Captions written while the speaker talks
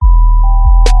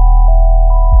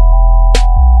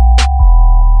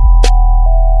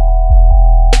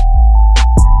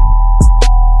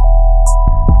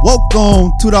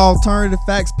Welcome to the Alternative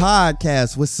Facts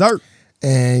Podcast with Sir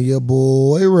and your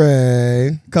boy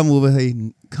Ray.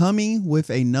 Coming with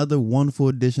another wonderful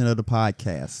edition of the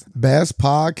podcast. Best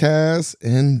podcast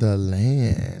in the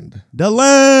land. The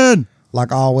land.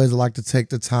 Like always, I'd like to take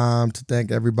the time to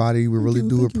thank everybody. We really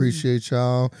do appreciate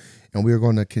y'all. And we are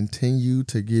going to continue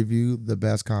to give you the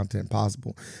best content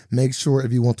possible. Make sure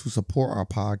if you want to support our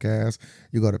podcast,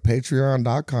 you go to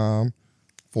patreon.com/the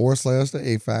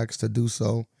AFAX to do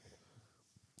so.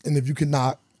 And if you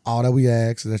cannot, all that we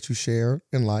ask is that you share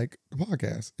and like the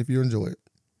podcast if you enjoy it.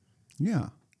 Yeah.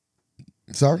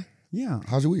 Sir? Yeah.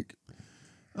 How's your week?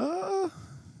 It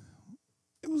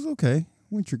was okay.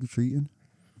 Went trick-or-treating.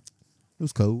 It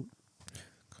was cold.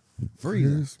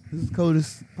 Freezing. Yes. This is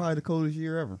probably the coldest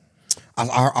year ever. I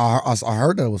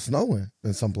heard that it was snowing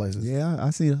in some places. Yeah, I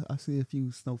see a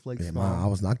few snowflakes. Yeah, man, I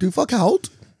was not too fuck out.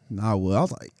 Nah, well, I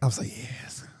was like,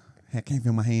 yes. I can't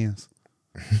feel my hands.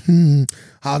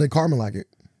 How did Carmen like it?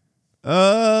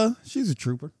 She's a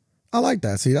trooper. I like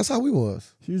that. See, that's how we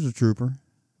was. She's a trooper.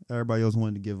 Everybody else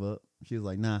wanted to give up. She was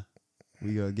like, nah,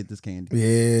 we gotta get this candy.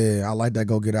 Yeah, I like that.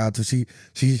 Go get out. So she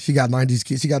got 90s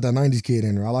kid. She got that 90s kid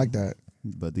in her. I like that.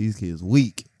 But these kids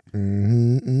weak. Like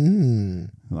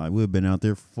we've been out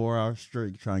there for 4 hours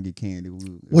straight trying to get candy.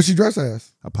 What's she dressed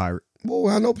as? A pirate.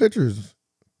 Well, I know pictures.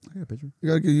 I got a picture.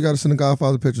 You gotta send the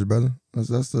Godfather pictures, brother. That's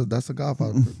the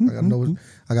Godfather.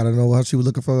 I gotta know how she was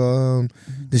looking for.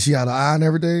 Did she have an eye and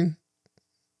everything?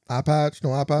 Eye patch?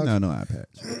 No eye patch? No eye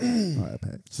patch. No eye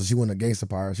patch. So she wasn't a gangster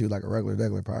pirate. She was like a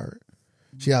regular pirate.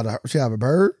 She had a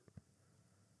bird?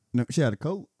 No, she had a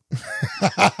coat. She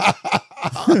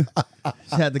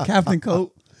had the captain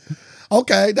coat.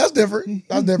 Okay, that's different.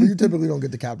 That's different. You typically don't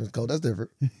get the captain's coat. That's different.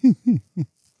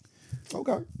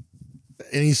 Okay.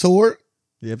 Any sword?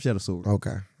 Yep, she had a sword.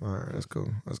 Okay. All right, that's cool.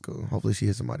 That's cool. Hopefully she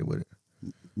hit somebody with it.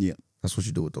 Yeah. That's what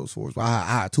you do with those swords. But I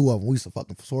had two of them. We used to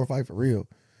fucking sword fight for real.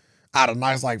 I had a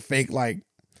nice like fake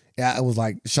it was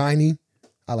like shiny.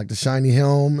 I like the shiny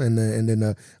helm and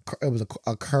then it was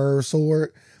a curved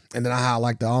sword. And then I had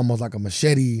like almost like a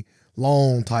machete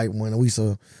long type one.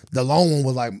 The long one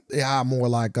was like it had more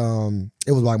like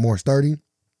it was like more sturdy,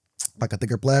 like a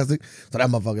thicker plastic. So that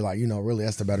motherfucker like really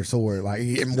that's the better sword. Like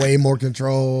way more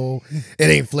control. It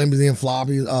ain't flimsy and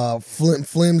floppy,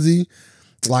 flimsy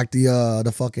like the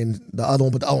other one,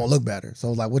 but the other one look better. So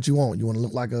it's like what you want? You want to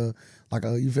look like a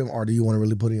you feel me? Or do you want to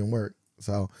really put in work?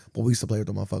 So, but we used to play with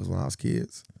the motherfuckers when I was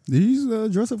kids. Did you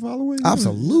dress up for Halloween?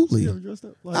 Absolutely. You ever dressed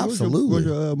up? Like, Absolutely. What's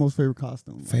your most favorite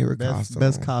costume? Costume.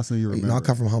 Best costume you remember? I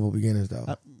come from humble beginnings though.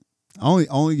 I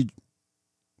only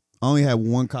had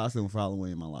one costume for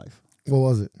Halloween in my life. What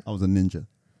was it? I was a ninja.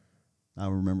 I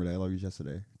remember that like it was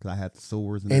yesterday because I had the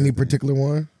swords. And Any everything. particular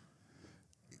one?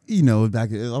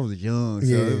 Back I was young,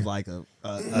 so it was like a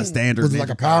standard. Was it like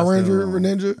a Power Ranger or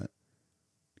ninja?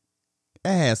 It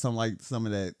had some of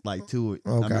that like to it.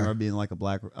 Okay. I remember being like I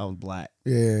was black.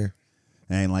 Yeah.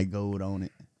 And like gold on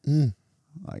it.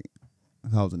 Like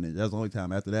I was a ninja. That was the only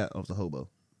time. After that, I was a hobo.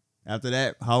 After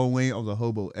that, Halloween, I was a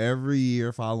hobo every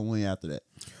year for Halloween after that.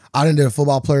 I done did a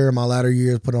football player in my latter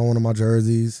years, put on one of my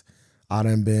jerseys. I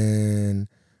done been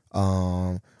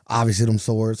obviously them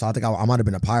swords. So I think I might have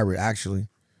been a pirate actually.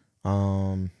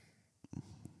 And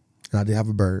I did have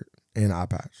a bird and an eye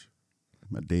patch.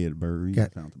 My dead bird.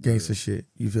 Gangsta shit.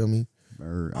 You feel me?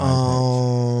 Bird.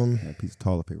 A piece of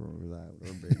toilet paper over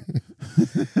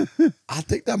that. I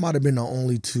think that might have been the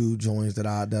only two joints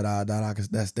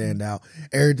that stand out.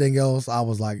 Everything else, I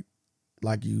was like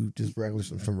you, just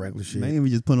some regular shit. Man, we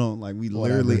just put on like we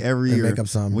literally every year make up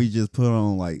something. We just put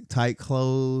on like tight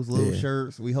clothes, little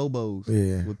shirts. We hobos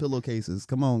with pillowcases.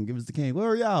 Come on, give us the candy. Where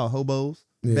are y'all, hobos?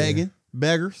 Begging,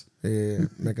 beggars. Yeah,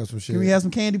 make up some shit. Can we have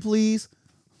some candy, please?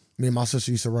 Me and my sister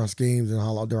used to run schemes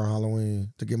during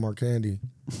Halloween to get more candy.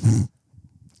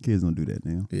 Kids don't do that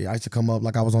now. Yeah, I used to come up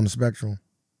like I was on the spectrum.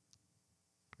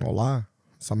 No lie.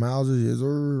 Some houses,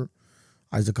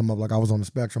 I used to come up like I was on the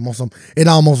spectrum. It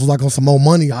almost was like on some more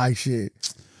money high shit.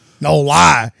 No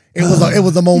lie. It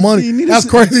was a more money. That's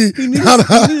crazy. You need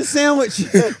a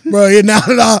sandwich. Bro, now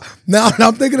that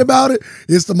I'm thinking about it,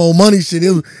 it's the more money shit.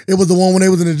 It was the one when they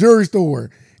was in the jewelry store.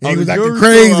 And he was acting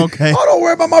crazy. Okay. Oh, don't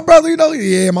worry about my brother.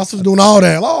 Yeah, my sister's doing all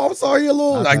that. Oh, I'm sorry, you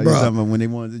little. Like, bro. When they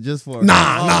wanted it just for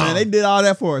nah. Man, they did all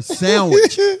that for a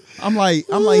sandwich. I'm like,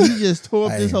 he just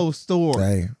tore up this whole store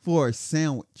for a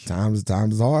sandwich. Times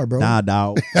is hard, bro. Nah,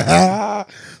 dog.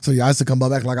 So I used to come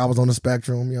up back like I was on the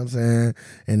spectrum, you know what I'm saying?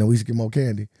 And then we used to get more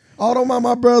candy. Oh, don't mind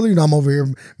my brother. I'm over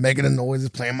here making the noises,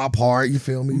 playing my part. You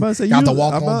feel me? Got to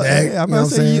walk on deck. I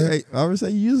would say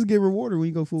you used to get rewarded when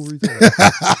you go full retail.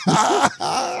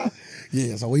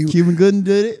 Yeah, so Cuban Gooden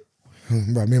did it.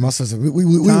 Bro, me and my sister, we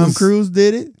Tom was, Cruise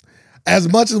did it. as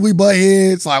much as we butt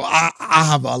heads, like I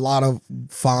have a lot of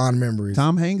fond memories.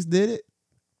 Tom Hanks did it.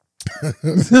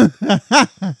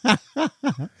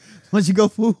 Once you go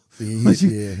fool, Yeah, What you-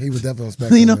 he was definitely on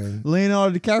spectrum, man.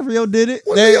 Leonardo DiCaprio did it.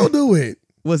 What did Leo do it?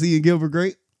 Was he in Gilbert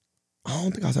Grape? I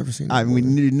don't think I've ever seen it. I mean, we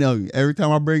need to know. Every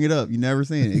time I bring it up, you never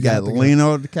seen it. It Yeah, I got think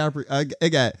Leonardo DiCaprio. It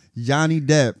got Johnny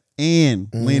Depp and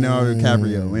Leonardo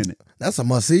DiCaprio in it. That's a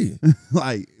must see.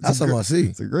 Like That's a must see.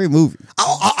 It's a great movie.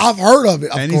 I've heard of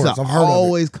it. Of And course, he's I've heard of it.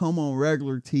 always come on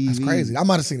regular TV. That's crazy. I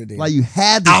might have seen it then. Like you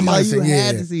had to. I might Like have you seen- yeah.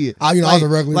 had to see it. I was a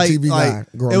regular TV guy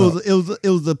It growing was. up. It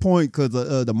was the point because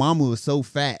the mama was so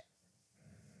fat,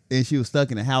 and she was stuck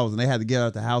in the house, and they had to get her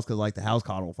out the house because like the house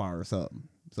caught on fire or something.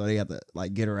 So they had to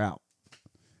like get her out,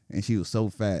 and she was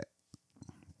so fat,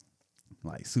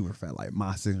 like super fat, like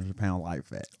my 600-pound life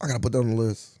fat. I gotta put that on the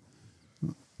list.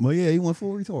 Well, yeah, he went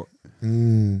full retard.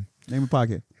 Name a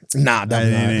podcast. Nah,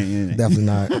 definitely Ain't. not. Definitely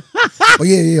not. But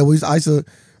yeah. I used to,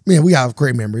 man, we have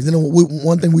great memories. And then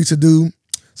one thing we used to do,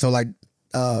 so like,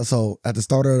 so at the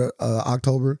start of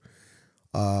October,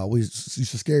 we used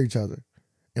to scare each other,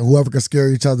 and whoever could scare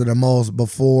each other the most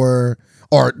before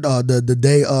or the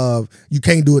day of, you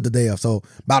can't do it the day of. So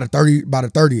by the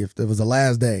 30th, it was the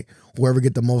last day. Whoever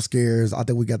get the most scares, I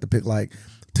think we got to pick like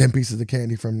 10 pieces of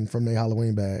candy from their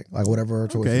Halloween bag, like whatever our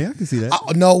choice. Okay, I can see that.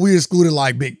 No, we excluded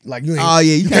like big, like you ain't. Oh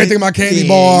yeah, you can't take my candy yeah,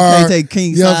 bar. You can't take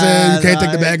king You know what I'm saying? You size, can't take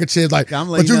the alright. bag of chips, like, I'm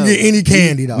but letting you can know. get any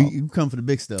candy though. You come for the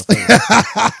big stuff. You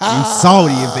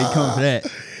salty if they come for that.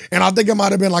 And I think it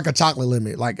might have been like a chocolate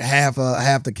limit, like half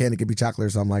the candy could be chocolate or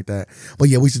something like that. But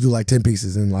yeah, we should do like 10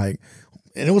 pieces and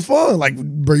it was fun. Like,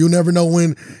 bro, you never know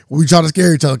when we try to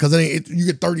scare each other because you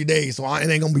get 30 days, so it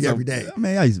ain't gonna be every day. I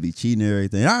mean, I used to be cheating and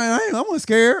everything. I wasn't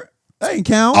scared. That ain't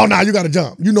count. Oh, nah, you gotta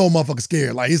jump. You know, a motherfucker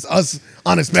scared. Like it's us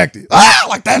unexpected.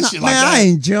 Like that shit. Like man, that. I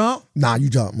ain't jump. Nah, you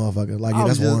jump, motherfucker. Like yeah,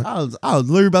 that's one. I was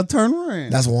literally about to turn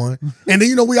around. That's one. And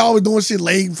then we always doing shit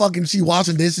late. Fucking she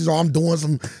washing dishes or I'm doing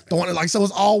throwing it like so.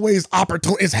 It's always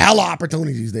opportunity. It's hella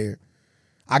opportunities there.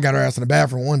 I got her ass in the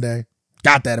bathroom one day.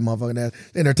 Got that motherfucking ass.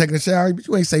 Then they're taking a shower. But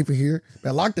you ain't safe in here.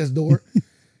 Man, lock this door.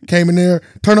 Came in there.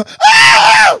 Turn up.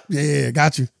 Ah! Yeah,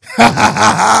 got you.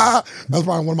 That's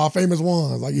probably one of my famous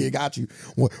ones. Like yeah, got you.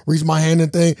 Reach my hand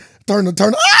and thing. Turn.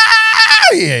 Ah!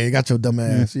 Yeah, got your dumb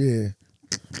ass. Yeah.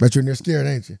 Bet you're in there scared,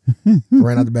 ain't you?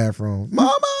 Ran out the bathroom.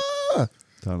 Mama.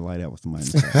 Trying to light out with somebody.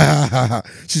 In the car.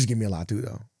 She should give me a lot too,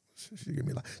 though. She give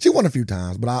me a lot. She won a few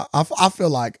times, but I feel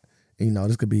like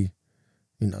this could be,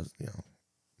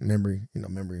 memory.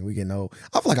 We getting old.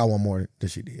 I feel like I won more than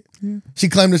she did. Yeah. She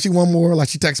claimed that she won more. Like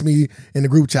she texted me in the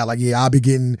group chat, like, yeah, I'll be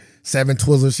getting 7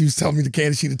 Twizzlers. She was telling me the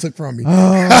candy she took from me. She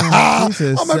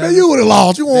said I'm like, man, 7. you would have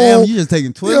lost. You Damn, won. you just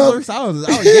taking Twizzlers? I was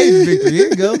gave you victory. Here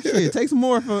you go. Shit, take some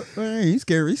more. You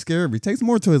scared me. Take some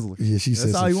more Twizzlers. Yeah, she said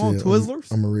That's all some you want, shit.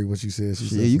 Twizzlers? I'm gonna read what she said. She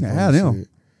Shit, said you some can funny have them. shit.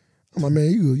 I'm like,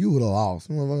 man, you would have lost.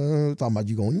 I'm talking about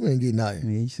you ain't getting nothing.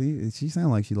 Yeah, you see, she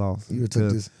sound like she lost. You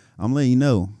took this I'm letting you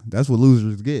know. That's what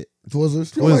losers get.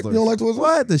 Twizzlers. Twizzlers. You don't like Twizzlers?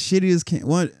 What? The shittiest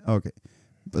what? Okay.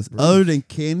 But other than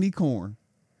candy corn,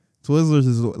 Twizzlers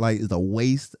is a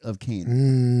waste of candy.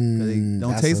 'Cause they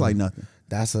don't taste like nothing.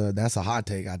 That's a hot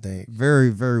take, I think. Very,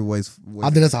 very waste.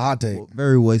 I think that's a hot take.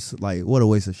 Very waste. Like what a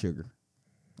waste of sugar.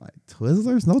 Like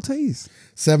Twizzlers, no taste.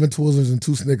 7 Twizzlers and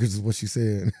 2 Snickers is what she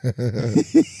said.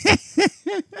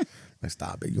 Like,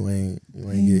 stop it. You ain't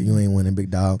winning,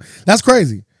 big dog. That's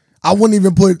crazy. I wouldn't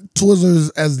even put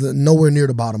Twizzlers as nowhere near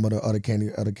the bottom of the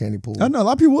candy pool. I know a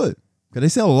lot of people would because they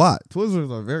sell a lot.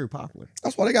 Twizzlers are very popular.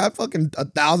 That's why they got fucking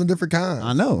 1,000 different kinds.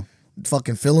 I know.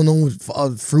 Fucking filling them with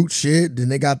fruit shit. Then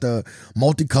they got the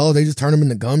multicolor. They just turned them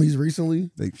into gummies recently.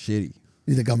 They shitty.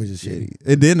 These gummies are shitty.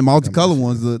 And then the multicolor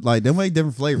ones, they make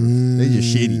different flavors. They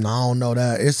just shitty. I don't know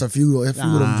that. It's a few of them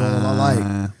joints I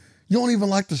like. You don't even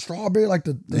like the strawberry, like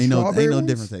the strawberry Ain't no ones?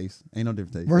 different taste. Ain't no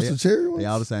different taste. Versus the cherry ones? They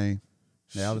all the same.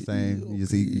 They all the same. You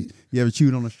just eat. You ever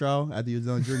chewed on a straw after you're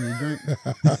done drinking your drink?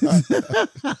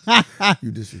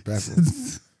 You disrespectful.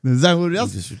 Is that what it You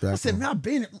is? disrespectful. I said, man, I've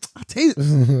been. I tasted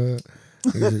You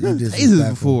this disrespectful.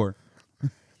 before.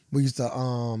 We used to,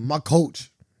 my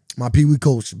coach, my Pee Wee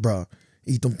coach, bro,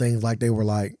 eat them things like they were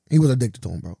like, he was addicted to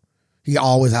them, bro. He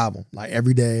always have them, like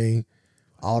every day,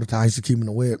 all the time. He used to keep them in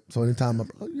the whip. So anytime,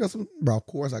 you got some, bro, of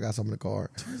course I got some in the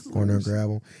car. Go in there and grab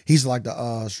them. He used to like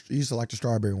the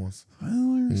strawberry ones.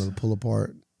 The pull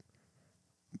apart.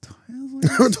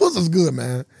 Twizzlers good,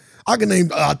 man. I can name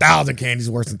 1,000 candies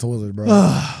worse than Twizzlers, bro.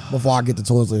 Before I get to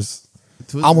Twizzlers.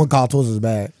 I wouldn't call Twizzlers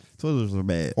bad. Twizzlers are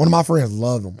bad. One of my friends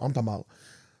loved them. I'm talking about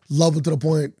love them to the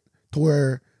point to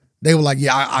where they were like,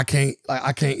 yeah, I can't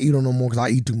eat them no more because I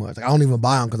eat too much. Like, I don't even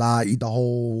buy them because I eat the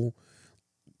whole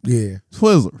Yeah,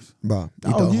 Twizzlers. bro.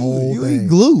 Eat Oh, the whole you thing. eat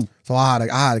glue. So I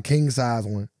had a king size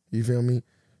one. You feel me?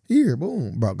 Here,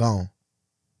 boom, bro, gone.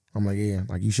 I'm like, yeah,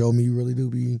 like you showed me you really do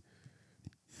be.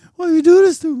 Why you do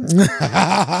this to me?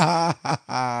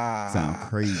 Sound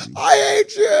crazy. I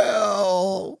hate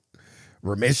you.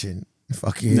 Remission.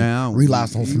 Fucking Now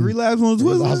relapse on some. relapse on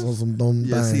Relapse on Twizzlers. some dumb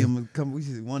Yeah, see things. him come. We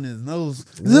see one in his nose.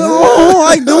 Oh, I don't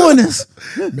like doing this.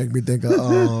 Make me think of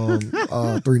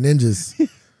Three Ninjas. You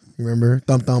remember?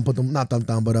 Thumb Thumb put them, not Thumb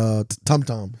Thumb, but Tum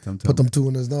Tum. Tum Tum. Put them two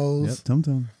in his nose. Yep, Tum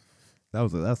Tum.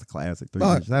 That's a classic. Three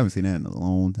Right. Ninjas. I haven't seen that in a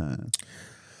long time.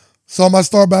 So I'm gonna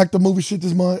start back the movie shit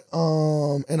this month.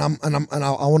 And I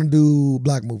want to do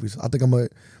black movies. I think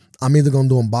I'm either gonna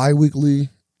do them bi-weekly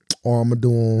or I'm gonna do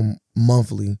them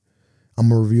monthly. I'm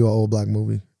gonna review an old black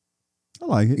movie, I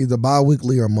like it. either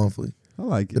bi-weekly or monthly, I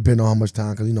like it. depending on how much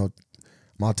time. Cause you know,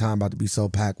 my time about to be so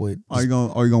packed with. Are you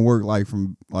gonna work like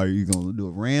from? Are you gonna do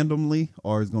it randomly,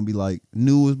 or it's gonna be like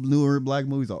newer black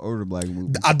movies or older black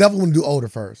movies? I definitely want to do older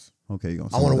first. Okay, you gonna.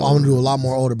 I want to do a lot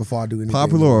more older before I do anything.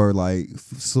 popular or like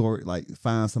sort like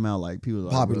find some out like people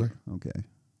like, Popular. Okay,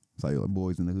 it's like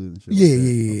Boys in the Hood and shit. Yeah, like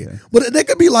that. yeah. Okay. But they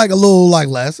could be like a little like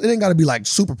less. It ain't got to be like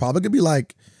super popular. It could be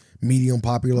like medium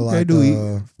popular. Okay,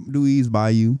 Like do Ease by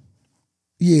You?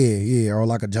 yeah, or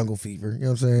like a Jungle Fever. You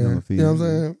know what I'm saying? Jungle You know what I'm Fever.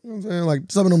 saying? You know what I'm saying? Like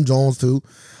some of them Jones too.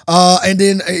 And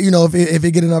then you know if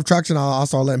it get enough traction, I'll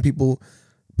start letting people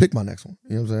pick my next one.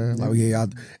 You know what I'm saying? Like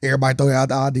everybody throw out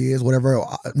the ideas, whatever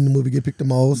in the movie get picked the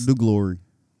most. Do Glory.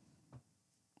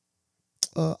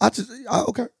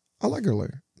 Okay, I like her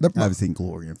later. I haven't seen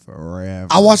Glory in forever.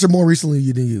 I watched it more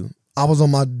recently than you. I was on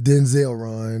my Denzel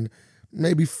run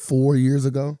maybe 4 years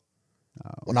ago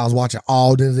when I was watching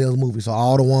all Denzel's movies. So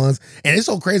all the ones, and it's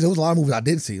so crazy. There was a lot of movies I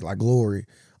did see, like Glory,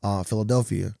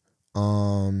 Philadelphia,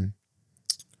 the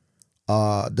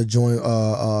joint,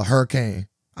 Hurricane.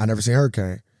 I never seen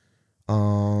Hurricane.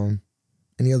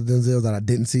 Any other Denzels that I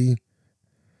didn't see?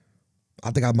 I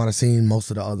think I might have seen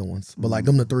most of the other ones, but like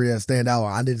them the three that stand out.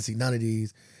 I didn't see none of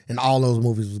these, and all those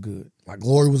movies was good. Like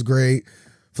Glory was great,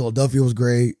 Philadelphia was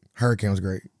great, Hurricane was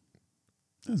great.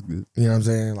 That's good. You know what I'm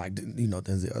saying? Like you know,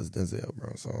 Denzel is Denzel,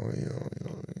 bro. So you know,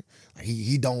 like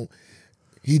he don't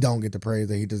get the praise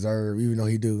that he deserves, even though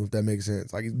he do. If that makes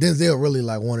sense. Like Denzel really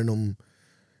like one of them,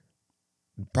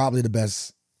 probably the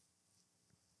best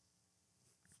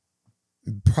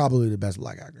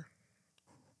black actor.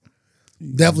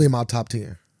 Definitely in my top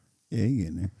 10. Yeah, you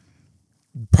getting there.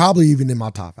 Probably even in my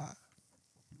top 5.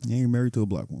 You ain't married to a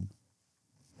black woman.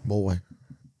 Boy,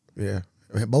 yeah.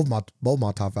 Both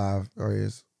my top 5 are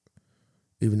his.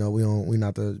 Even though we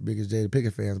not the biggest Jada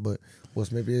Pinkett fans, but Will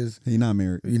Smith is. He's not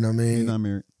married. You know what I mean? He's not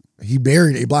married. He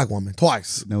married a black woman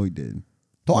twice. No, he didn't.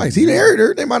 Twice. He married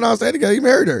her. They might not stay together. He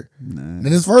married her. Nah. And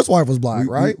his first wife was black,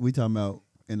 right? We talking about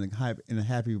in a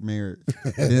happy marriage.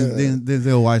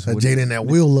 Denzel wife would Jada and that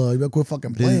Will love. You better quit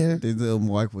fucking playing. Denzel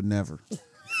wife would never.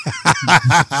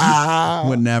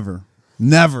 Would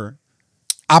never.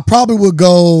 I probably would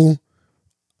go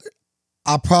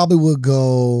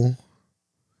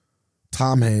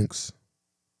Tom Hanks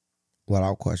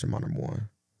without question, my number one.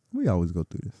 We always go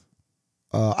through this.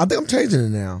 I think I'm changing it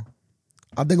now.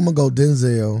 I think I'm gonna go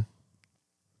Denzel.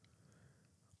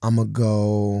 I'm gonna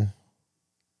go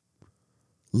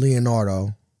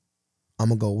Leonardo. I'm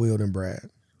gonna go Will and Brad.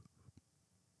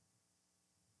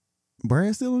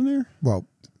 Brad still in there? Well,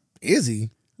 is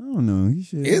he? I don't know. He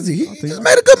should. Is he? I He think- just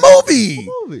made a good movie.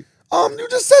 What movie? You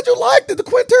just said you liked it, the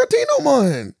Quentin Tarantino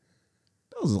one.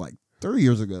 That was like 3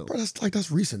 years ago. Bro,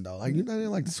 that's recent though. Like you know,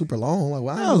 like super long. Like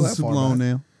well, I That ain't go was that super far long back.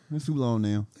 now. That's super long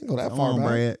now. I ain't go that Come far on, back.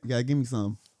 Brad. You gotta give me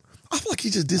some. I feel like he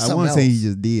just did I something want else. to say he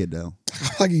just did though. I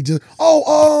feel like he just.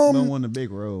 Don't won the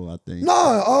big role, I think.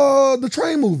 The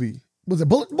train movie. Was it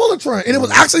Bullet Train? And it was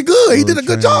actually good. He did a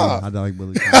good job. I like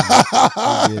Bullet Train.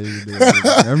 Yeah, he did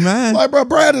good. Never mind. Like, bro,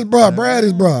 Brad is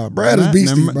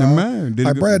beastie, bro. Never mind. Did a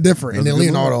Like, good- Brad different. And that's then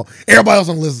a good Leonardo. Everybody else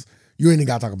on the list, you ain't even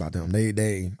gotta talk about them.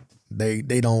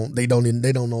 They don't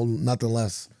know nothing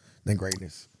less than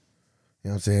greatness. You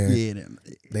know what I'm saying? Yeah,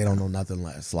 They don't know nothing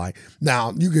less. Like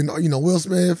now you can, Will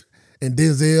Smith and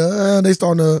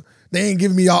Denzel, they ain't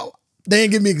giving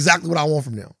me exactly what I want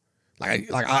from them. Like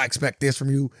I expect this from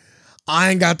you.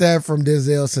 I ain't got that from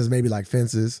Denzel since maybe like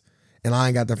Fences, and I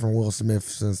ain't got that from Will Smith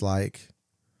since like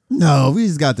No, we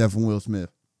just got that from Will Smith.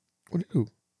 what do you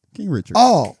do? King Richard.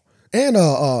 Oh, and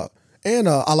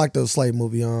I like the slave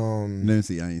movie, I didn't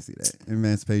see that.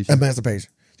 Emancipation. Emancipation.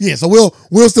 Yeah, so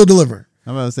Will still deliver.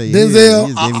 I'm about to say Denzel,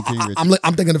 he just gave me King Richard.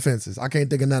 I'm thinking of Fences. I can't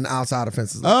think of nothing outside of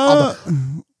Fences.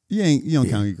 You don't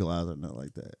count Equalizer or nothing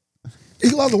like that.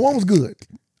 Equalizer 1 was good.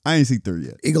 I ain't see 3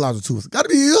 yet. Equalizer 2 was gotta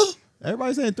be ill.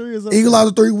 Everybody saying 3 is.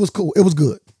 Equalizer 3 was cool. It was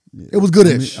good. Yeah. It was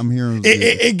goodish. I'm hearing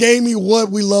it gave me what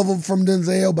we love from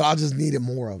Denzel, but I just needed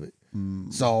more of it.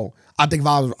 So I think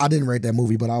if I didn't rate that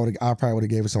movie, but I probably would have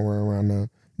gave it somewhere around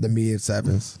the mid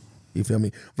 7s. You feel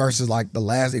me? Versus like the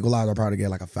last Equalizer, I probably gave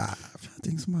like a 5. I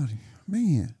think somebody,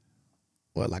 man.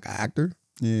 What, like an actor?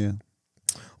 Yeah.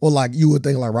 Well, like you would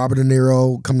think like Robert De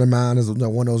Niro come to mind as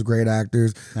one of those great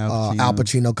actors. Al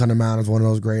Pacino come to mind as one of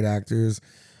those great actors.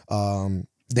 Daniel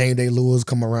Day-Lewis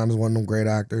come around as one of them great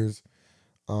actors.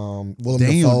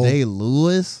 Daniel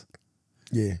Day-Lewis?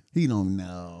 Yeah. He don't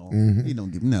know. Mm-hmm. He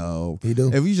don't give no. He do.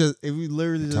 If you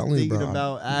literally just thinking bro,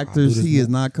 about actors, he is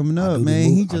not coming up,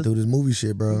 man. I do this movie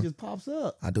shit, bro. He just pops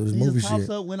up. I do this movie shit. He just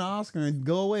pops up, win an Oscar, and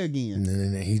go away again.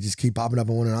 And then he just keep popping up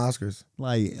and winning Oscars.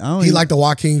 Like like the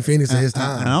Joaquin Phoenix of his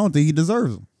time. I don't think he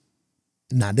deserves them.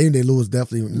 Nah, Daniel Day-Lewis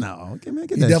definitely. No, okay, man,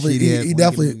 get he that definitely. shitty ass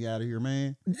He out of here,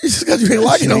 man. Just because you ain't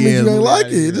like it, don't mean you ain't like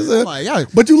it.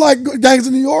 But you like Gangs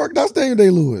of New York? That's Daniel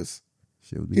Day-Lewis.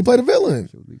 He played a villain.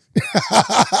 He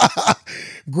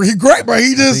great, bro.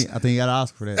 He just. I think he got an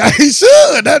Oscar for that. He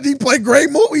should. He played great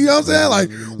movie. You know what I'm saying? Like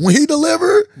when he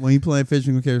delivered. When he playing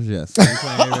fictional characters, yes. When he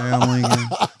playing Abraham Lincoln,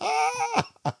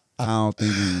 I don't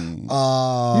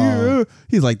think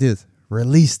he's like this.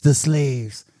 Release the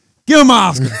slaves. Give him an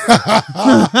Oscar.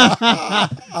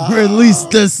 Release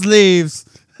the slaves.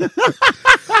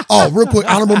 Oh, real quick,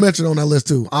 honorable mention on that list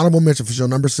too. Honorable mention for sure.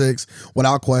 Number 6,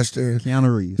 without question.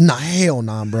 Keanu Reeves. Nah, hell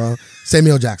nah, bro.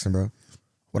 Samuel Jackson, bro.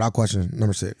 Without question,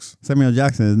 number 6. Samuel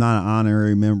Jackson is not an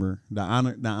honorary member. The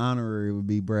honorary would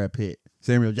be Brad Pitt.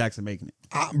 Samuel Jackson making it.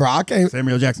 Bro, I can't.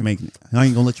 Samuel Jackson making it. I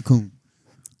ain't gonna let you coon.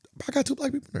 I got 2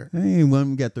 black people there. Hey,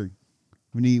 one, we got 3.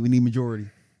 We need majority.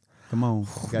 Come on, we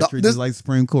got to treat this like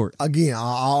Supreme Court. Again,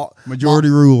 majority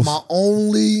rules. My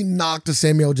only knock to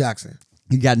Samuel Jackson.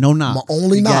 He got no knock. My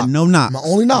only knock. Got no knock. My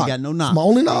only knock. He got no knock. My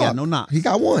only knock. He got no knock. He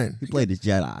got one. He played his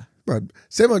Jedi. Bro,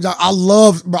 Samuel Jackson, I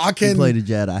love, bro, I can't. He played a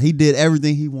Jedi. He did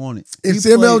everything he wanted. If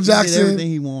Samuel Jackson, he did everything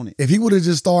he wanted. If he would have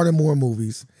just starred in more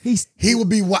movies, he would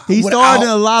be. He starred in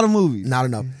a lot of movies. Not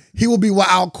enough. He would be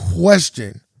without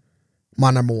question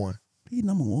my number 1. He's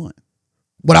number 1.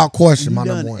 Without question, my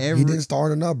number 1. He didn't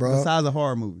star enough, bro. Besides a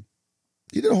horror movie.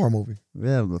 He did a horror movie.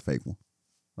 That was a fake one.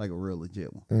 Like a real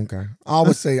legit one. Okay. I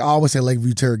always say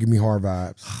Lakeview Terror give me horror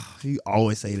vibes. You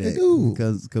always say that. Do.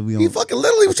 Because we don't. He fucking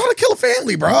literally was trying to kill a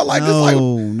family, bro. Like no.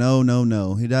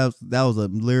 That was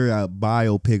literally a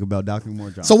biopic about Dr. Umar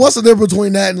Johnson. So what's the difference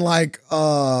between that and like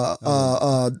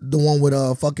the one with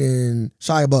fucking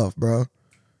Shia LaBeouf, bro?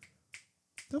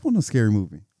 That wasn't a scary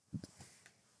movie.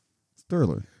 It's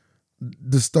Thriller.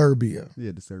 Disturbia.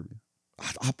 Yeah, Disturbia.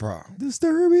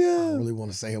 Disturbia. I really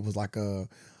want to say it was like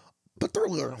but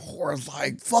Thriller and horror is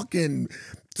like fucking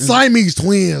Siamese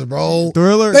twins, bro.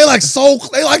 Thriller. They like so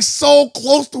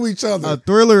close to each other. A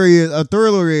thriller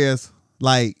is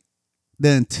like the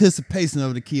anticipation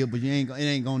of the kill, but it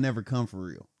ain't gonna never come for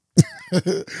real.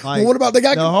 Like, well, what about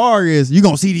the horror is you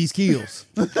gonna see these kills.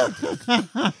 But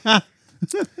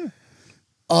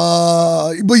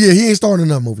yeah, he ain't starring in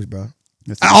enough movies, bro.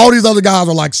 All these other guys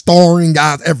are like starring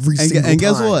guys every single time. And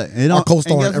guess what? It don't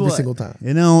co-starring every single time.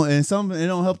 It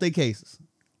don't help their cases.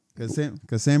 Cause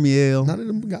Samuel. None of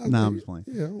them guys. Nah, I'm just playing.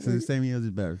 Yeah, Samuel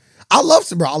is better. I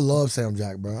love Sam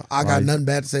Jack, bro. I got nothing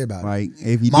bad to say about it. Right.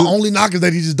 My only knock is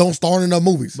that he just don't star in enough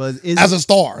movies. But as a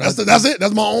star, that's it.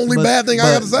 That's my only bad thing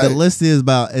I got to say. The list is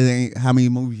about it ain't how many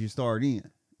movies you starred in.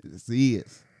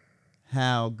 It's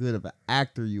how good of an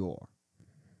actor you are.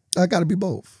 I got to be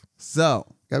both. So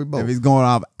gotta be both. If it's going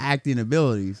off acting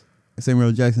abilities,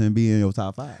 Samuel Jackson would be in your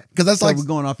top 5. Because that's we're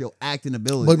going off your acting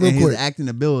abilities. But real quick, his acting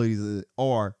abilities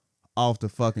are off the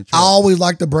fucking chart. I always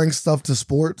like to bring stuff to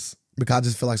sports because I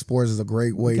just feel like sports is a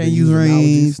great way to use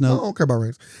rings. No, I don't care about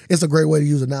rings. It's a great way to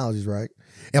use analogies, right?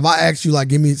 If I ask you, like,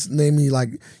 name me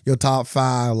like your top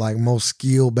 5 like most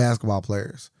skilled basketball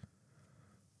players,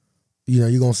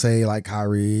 you're gonna say like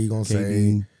Kyrie, you're gonna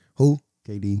say who?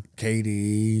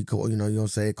 KD, you're gonna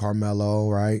say Carmelo,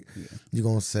 right? Yeah. You're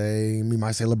gonna say, you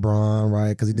might say LeBron, right?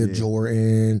 Because he did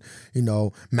Jordan,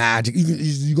 Magic.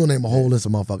 You're gonna name a whole list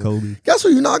of motherfuckers. Kobe. Guess who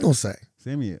you're not gonna say?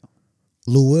 Samuel.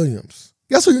 Lou Williams.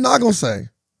 Guess who you're not gonna say?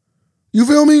 You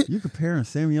feel me? You comparing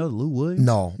Samuel to Lou Williams?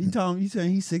 No. You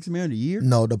saying he's 6th man of the year?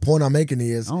 No, the point I'm making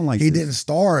is he didn't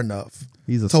star enough.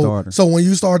 He's a starter. So when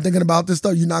you start thinking about this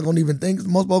stuff, you're not going to even think.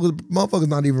 Most motherfuckers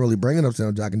not even really bringing up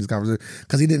Samuel Jackson in this conversation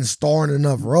because he didn't star in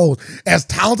enough roles. As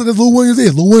talented as Lou Williams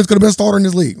is, Lou Williams could have been starter in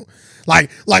this league. Like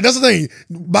that's the thing.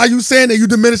 By you saying that, you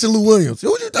diminishing Lou Williams.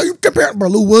 You comparing, bro?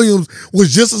 Lou Williams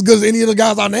was just as good as any of the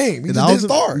guys I named. He just didn't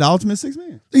star. The ultimate 6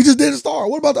 man. He just didn't star.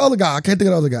 What about the other guy? I can't think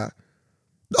of the other guy.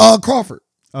 Crawford.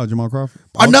 Oh, Jamal Crawford.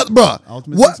 Another, bro.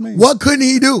 Ultimate What? X-Man. What couldn't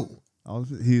he do?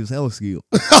 He was hella skilled.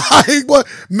 Like, what?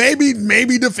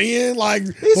 Maybe defend like,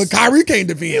 but Kyrie can't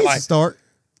defend. He's Like, a start.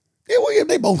 yeah, well, yeah,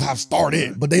 they both have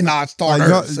started, but they not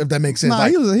starters. If that makes sense. Nah,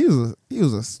 Like, he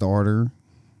was a starter.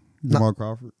 Jamal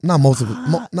Crawford. not most of it.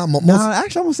 Most. Nah,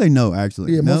 actually, I'm gonna say no.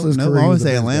 Actually, Yeah, most of his no. career I he would was the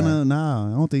say best Atlanta. Nah,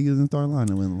 I don't think he was in starting lineup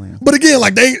in Atlanta. But again,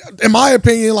 like they, in my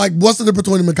opinion, like what's the difference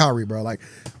between him and Kyrie, bro? Like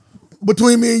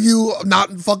between me and you,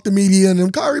 not fuck the media and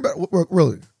them, Kyrie, but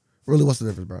really, what's the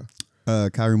difference, bro?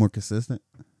 Kyrie more consistent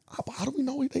How do we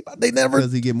know they never?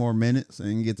 because he get more minutes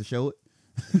and you get to show it.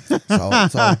 So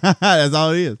That's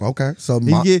all it is. okay, so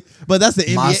But that's the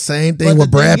NBA. my same but thing the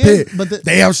with Brad thing is- Pitt.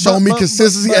 They have shown me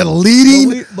consistency but- at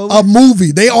leading but a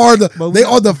movie. They are but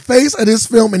the face of this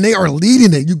film, and they are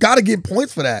leading it. You got to get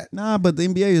points for that. Nah, but the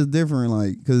NBA is different.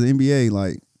 Like, because the NBA,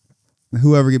 like,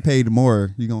 whoever get paid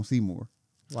more, you're gonna see more.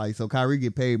 Like, so Kyrie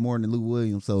get paid more than Lou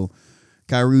Williams, so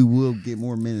Kyrie will get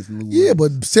more minutes than Lou Yeah,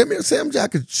 Williams. but Sam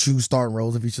Jack could choose starting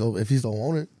roles if he still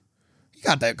want it. He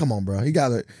got that. Come on, bro. He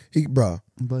got it.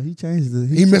 But he changed the.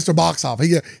 He Mr. Box Office.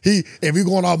 He if he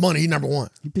going off money, he number one.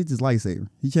 He picked his lightsaber.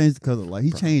 He changed the color. Like,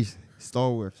 he changed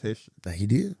Star Wars history. That he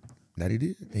did.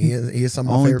 He is some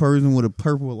of my Only favorite. person with a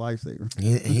purple lightsaber.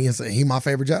 He my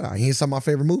favorite Jedi. He is some of my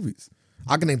favorite movies.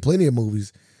 I can name plenty of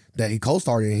movies that he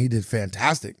co-starred in. He did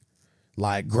fantastic,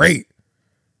 like great.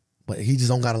 But he just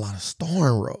don't got a lot of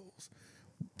starring roles.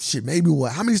 Shit, maybe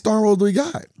what? How many starring roles do he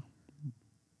got?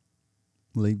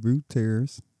 Lakeview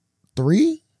Terrace.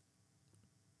 3,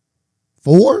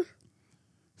 4.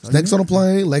 Snakes on a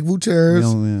Plane, Lakeview Terrace.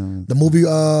 Yeah. The movie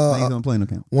Snakes on a plane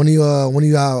account. when he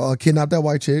kidnapped that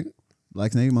white chick,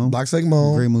 Black Snake Moan. Black Snake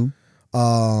Moan. Great movie.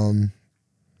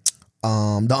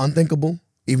 The Unthinkable,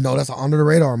 even though that's an under the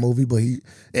radar movie, but it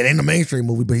ain't a mainstream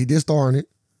movie, but he did star in it.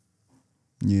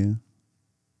 Yeah.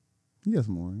 He got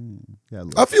some more. Yeah.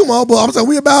 Got A few more, but I'm saying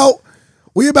we about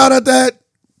at that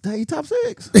He top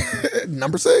 6.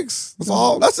 number 6. That's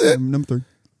all. That's it. Number 3.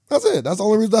 That's it. That's the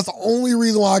only reason. That's the only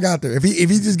reason why I got there. If he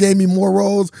just gave me more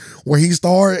roles where he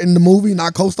starred in the movie,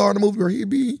 not co-star in the movie, where he'd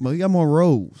be But he got more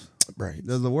roles. right.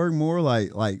 Does it work more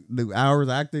like the hours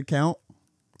acted count?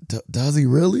 Does he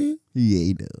really? Yeah,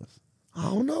 he does. I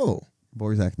don't know.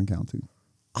 Voice acting count too.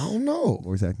 I don't know.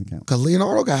 Voice acting count. Because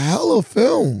Leonardo got hella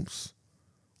films.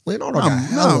 Leonardo got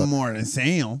hella. Not more than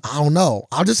Sam. I don't know.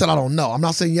 I just said I don't know. I'm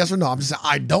not saying yes or no. I'm just saying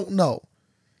I don't know.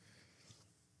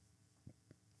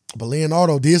 But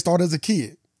Leonardo did start as a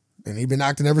kid, and he been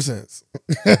acting ever since.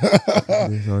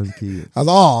 That's always a kid. That's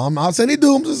all. I'm not saying he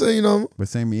do. I'm just saying, But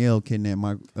Samuel kidnapped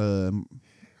my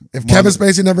if Kevin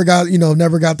Spacey never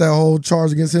got that whole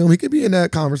charge against him, he could be in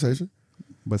that conversation.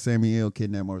 But Samuel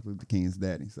kidnapped Martin Luther King's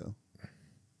daddy, so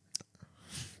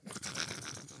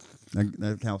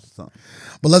that counts for something.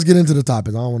 But let's get into the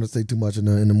topic. I don't want to say too much in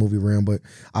the movie realm, but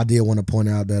I did want to point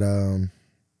out that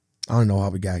I don't know how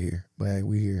we got here, but hey,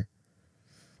 we here.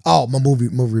 Oh, my movie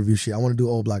review shit. I want to do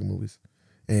old black movies,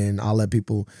 and I'll let the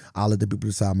people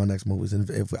decide my next movies. And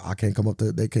if I can't come up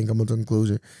to, they can't come up to a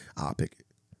conclusion, I'll pick it.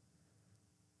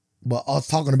 But us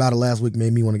talking about it last week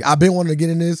made me want to. I've been wanting to get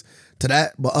in this to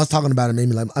that, but us talking about it made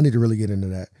me like I need to really get into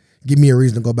that. Give me a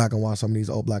reason to go back and watch some of these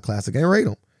old black classics and rate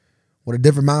them with a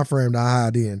different mind frame that I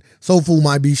had in. Soul Food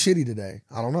might be shitty today.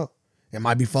 I don't know. It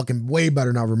might be fucking way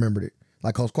better than I remembered it,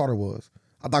 like Coach Carter was.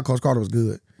 I thought Coach Carter was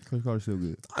good. Coach Carter's still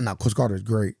good. No, Coach Carter is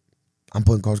great. I'm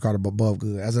putting Coach Carter above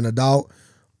good. As an adult,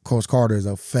 Coach Carter is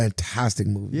a fantastic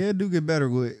movie. Yeah, it do get better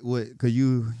with because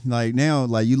you like now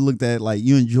like you looked at like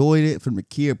you enjoyed it from the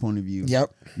kid point of view.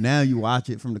 Yep. Now you watch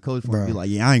it from the coach point of Bruh. view. Like,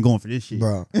 yeah, I ain't going for this shit.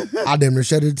 Bro, I damn near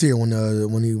shed a tear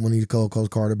when he called Coach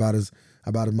Carter about his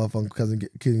motherfucking cousin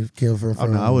getting killed for. Oh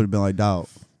no, I would have been like, dog,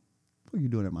 what are you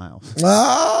doing at my house?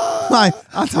 Ah, Like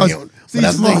I thought, but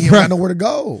that's the thing. He bro. don't know where to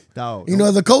go. Dog, You know,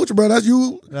 as a coach, bro, that's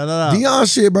you. no.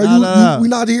 Deion shit, bro. We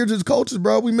not here just coaches,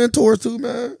 bro. We mentors too,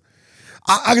 man.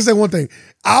 I can say one thing.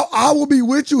 I will be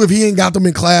with you if he ain't got them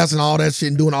in class and all that shit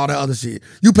and doing all that other shit.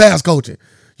 You pass coaching.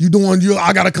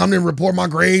 I gotta come in and report my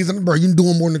grades and bro, you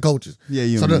doing more than the coaches.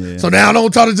 Yeah, So now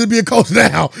don't try to just be a coach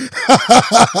now.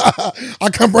 I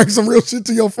come bring some real shit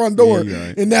to your front door, Yeah, you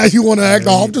right. and now you want to act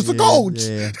off. I'm just a coach.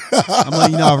 Yeah. I'm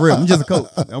letting you know I'm real. I'm just a coach.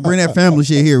 Don't bring that family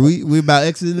shit here. We about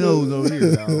X's and O's over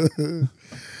here, dog.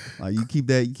 Like you keep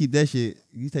that shit.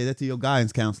 You take that to your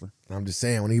guidance counselor. I'm just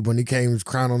saying when he came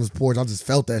crying on his porch, I just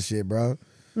felt that shit, bro.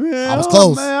 Man, I was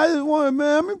close. Man, I just wanted,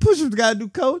 man. I mean, push what you gotta do,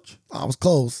 coach. I was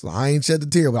close. I ain't shed the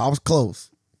tear, but I was close.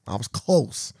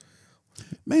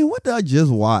 Man, what did I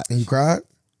just watch? And you cried?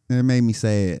 And it made me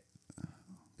sad.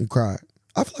 You cried.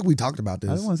 I feel like we talked about I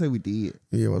this. don't want to say we did.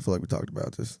 Yeah, I feel like we talked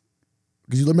about this.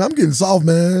 Cause you let me. I'm getting soft,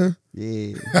 man. Yeah.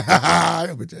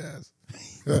 Your bitch ass.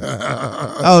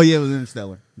 Oh yeah, it was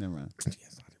Interstellar. Never mind.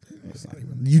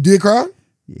 You did cry?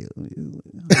 Yeah.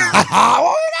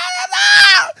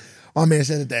 My man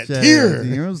said it that You tear.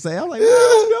 know what I'm saying? I'm like, what am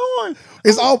I doing?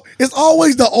 It's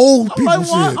always the old I'm people like,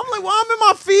 shit. why? I'm like, why I'm in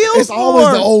my field? It's always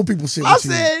the old people shit. I with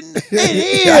you. said, it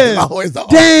It's is. always the old.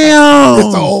 Damn.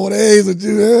 It's the old age with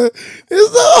you, man.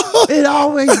 It's the It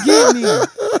always get me.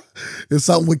 It's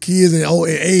something with kids and old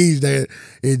age that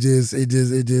it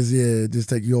just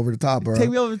take you over the top, bro. Take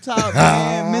me over the top,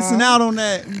 man. Missing out on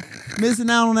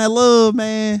that love,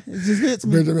 man. It just hits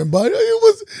me. Benjamin Button,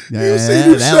 you see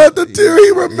you that- shed the tear.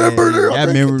 He remembered it. That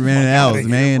memory, man, that was,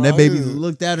 man. That baby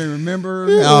looked at her and remember.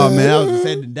 Oh, man, that was the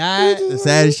sad to die. The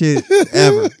saddest shit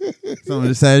ever. Some of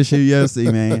the saddest shit you ever see,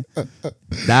 man.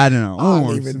 Died in her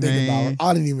arms, man.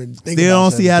 I didn't even think Still about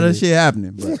don't see how shedding that shit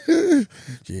happening. But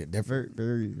shit, different,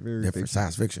 very different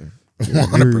science fiction.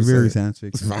 very science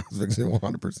fiction. Science fiction,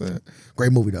 100%.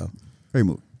 Great movie though. Great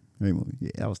movie.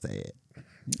 Yeah, that was sad. It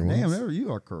Damn, was.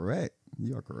 you are correct.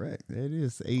 You are correct. That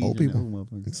is age. Old people.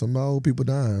 Some old people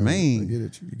dying. Man. I get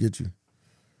it. You get you.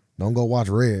 Don't go watch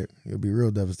Red. You'll be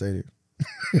real devastated.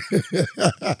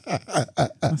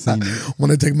 I seen it. When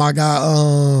they take my guy,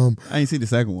 I ain't seen the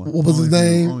second one. What was his I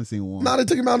name? only seen one. No, they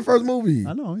took him out in the first movie.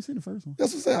 I know. I only seen the first one.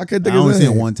 That's what I'm saying. I can't think I of only his name.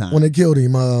 seen it one time. When they killed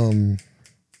him,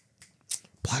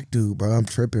 black dude, bro. I'm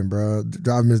tripping, bro.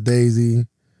 Driving Miss Daisy.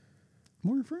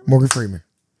 Morgan Freeman.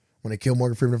 When they killed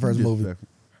Morgan Freeman in the first movie. Disrespectful.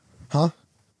 Huh?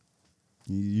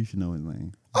 You should know his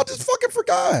name. I just fucking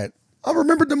forgot. I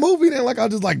remembered the movie and I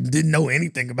just didn't know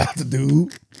anything about the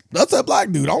dude. That's that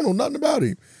black dude. I don't know nothing about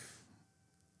him.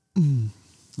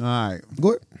 All right. Go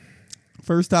ahead.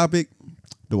 First topic,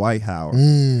 Dwight Howard.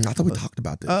 I thought we talked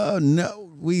about this.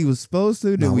 No, we was supposed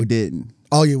to, then we didn't.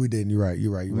 Oh yeah, we didn't. You're right.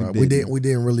 We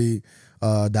didn't really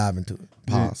dive into it.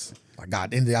 Pause. Like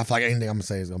God, anything I feel like anything I'm gonna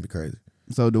say is gonna be crazy.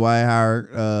 So Dwight Howard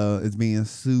is being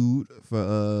sued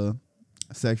for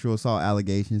sexual assault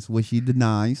allegations, which he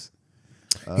denies.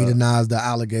 He denies the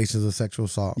allegations of sexual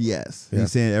assault. Yes. Yeah. He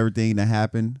said everything that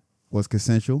happened was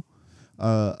consensual.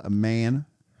 A man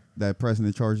that pressing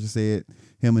the charges said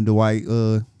him and Dwight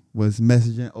was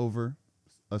messaging over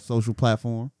a social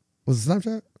platform. Was it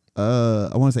Snapchat?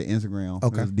 I want to say Instagram.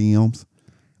 Okay. It was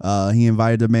DMs. He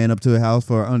invited the man up to the house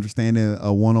for understanding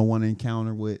a one-on-one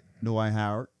encounter with Dwight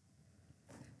Howard.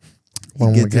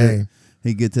 One-on-one game.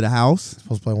 He get to the house.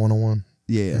 Supposed to play 1-on-1.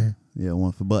 Yeah,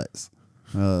 one for butts.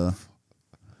 Then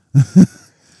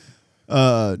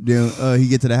he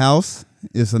get to the house.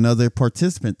 It's another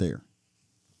participant there.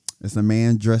 It's a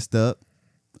man dressed up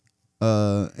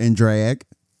in drag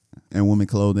and woman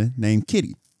clothing named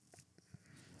Kitty.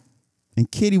 And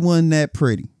Kitty wasn't that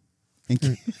pretty. And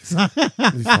It's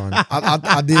funny.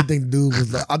 I did think dude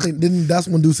was like, I think that's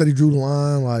when dude said he drew the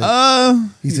line. Like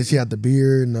he said she had the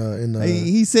beard and the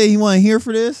he said he wasn't here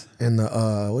for this. and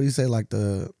the what do you say, like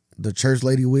the church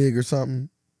lady wig or something.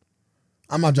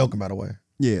 I'm not joking, by the way.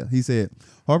 Yeah, he said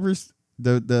Harper's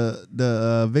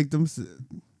the victims,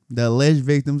 the alleged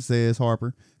victim says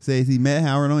Harper says he met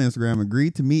Howard on Instagram,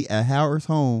 agreed to meet at Howard's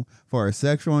home for a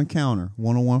sexual encounter,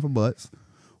 1-on-1 for butts.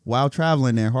 While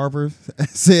traveling there, Harper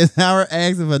says Howard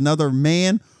asked if another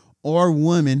man or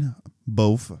woman,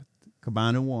 both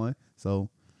combined in one, so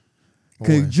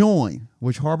could join,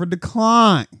 which Harper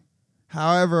declined.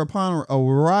 However, upon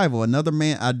arrival, another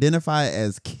man identified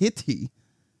as Kitty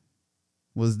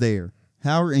was there.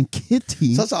 Howard and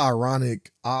Kitty. Such an ironic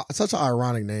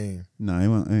name. No, it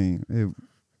wasn't.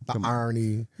 The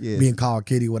irony, Yeah. being called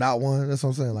Kitty without one. That's what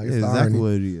I'm saying. Like it's It's the exactly irony.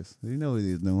 what it is. You know what it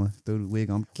is doing. Throw the wig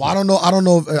on. Well, I don't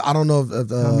know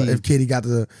if Kitty got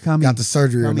the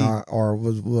surgery or not, or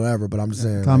was whatever. But I'm just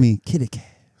saying. Call me Kitty Cat.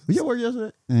 Was your word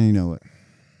yesterday? And you know what?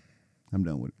 I'm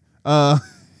done with it.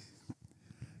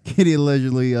 Kitty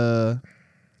allegedly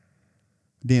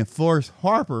then forced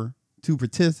Harper to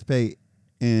participate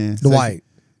in Dwight.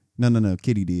 No.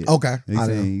 Kitty did. Okay. He's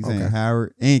saying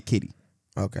Howard and Kitty.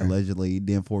 Okay. Allegedly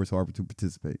then forced Harper to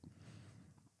participate.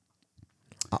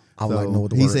 I would like to know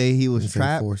what the he word. said he was He said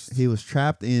trapped. forced. He was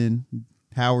trapped in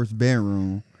Howard's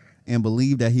bedroom and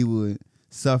believed that he would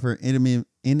suffer intimate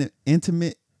and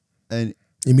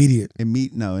Immediate.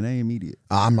 no, it ain't immediate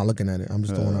I'm not looking at it. I'm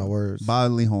just throwing out words.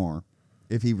 bodily harm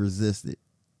if he resisted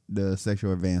the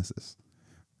sexual advances.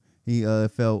 He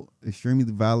felt extremely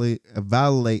violated.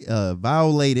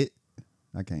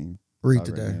 I can't Read talk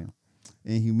today. now.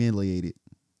 And humiliated,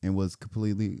 and was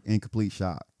completely in complete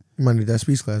shock. You might need that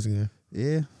speech class again.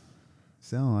 Yeah,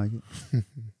 sound like it.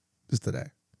 Just today.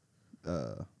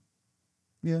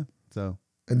 Yeah. So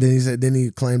And then he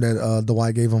claimed that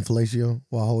Dwight gave him fellatio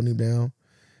while holding him down,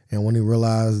 And when he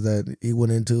realized that he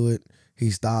went into it, he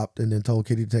stopped and then told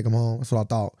Kitty to take him home. That's what I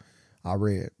thought. I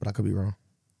read, but I could be wrong.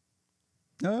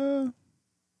 It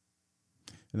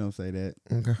don't say that.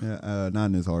 Okay. Yeah, not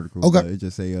in this article. Okay. It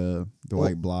just say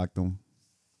Dwight blocked him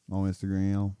on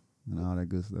Instagram and all that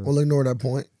good stuff. We'll ignore that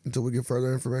point until we get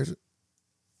further information.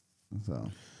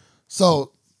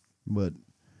 So, but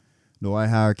Dwight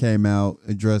Howard came out,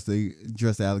 addressed the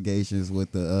allegations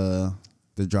with the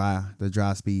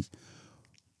dry speech.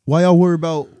 Why y'all worry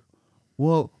about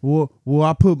what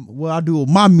I do with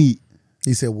my meat?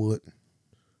 He said wood.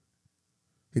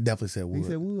 He definitely said wood. He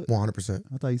said wood. 100%.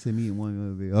 I thought you said meat in one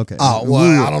movie. Okay. Oh well,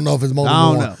 wood. I don't know if it's more than I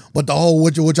don't one. know. But the whole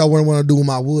what y'all wouldn't want to do with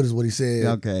my wood is what he said.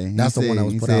 Okay. That's the one that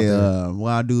was put out there.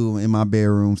 What I do in my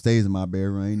bedroom stays in my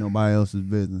bedroom. Ain't nobody else's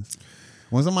business.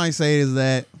 When somebody says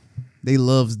that, they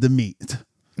loves the meat.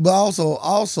 But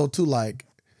also too, like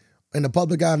in the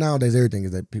public eye nowadays, everything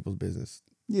is that people's business.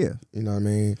 Yeah. You know what I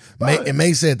mean? And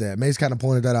Mace said that. Mace kind of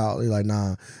pointed that out. He's like,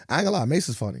 nah, I ain't gonna lie, Mace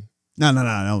is funny. No.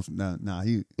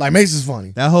 He Like Mace is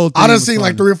funny. that whole thing. I done was seen funny.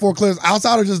 like 3 or 4 clips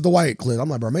outside of just the Dwight clips. I'm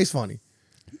like, bro, Mace funny.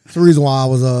 It's the reason why I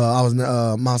was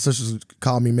my sisters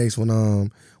called me Mace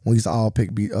when we used to all pick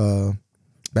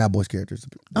Bad Boys characters.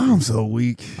 I'm so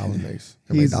weak. I was Mace.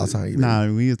 When he was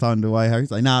talking to Dwight Howard,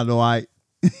 he's like, nah, Dwight.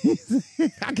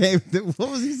 I can't. What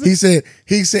was he saying?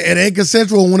 He said it ain't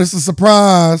consensual when it's a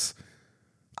surprise.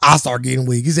 I start getting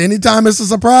weak. He said anytime it's a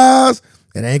surprise,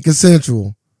 it ain't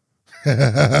consensual. Ain't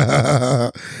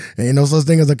no such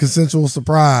thing as a consensual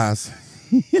surprise.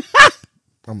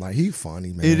 I'm like, he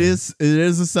funny, man. It is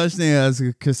a such thing as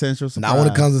a consensual surprise. Not when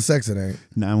it comes to sex, it ain't.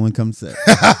 Not when it comes to sex.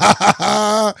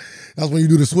 That's when you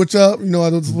do the switch up. You know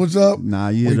how to do the switch up? Nah,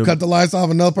 when you cut the lights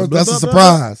off another person, Blah, that's blah, a blah,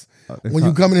 surprise. blah. When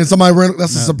you come in and somebody random,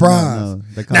 that's a surprise. No.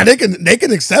 Now they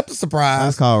can accept the surprise.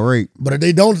 That's called rape. But if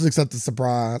they don't accept the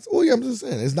surprise, well, yeah, I'm just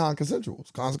saying it's non-consensual.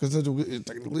 It's consensual. It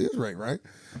technically is rape, right?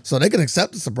 So they can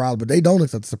accept the surprise, but they don't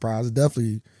accept the surprise. It's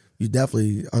definitely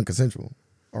unconsensual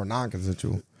or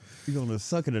non-consensual. You gonna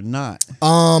suck it or not?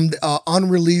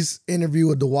 Unreleased interview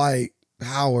with Dwight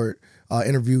Howard. A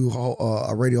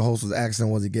radio host was asking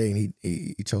him was he gay, and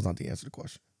he chose not to answer the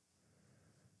question.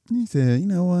 He said, "You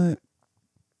know what?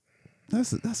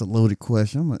 That's a loaded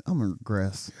question. I'm gonna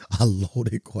regress." A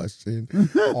loaded question.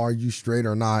 Are you straight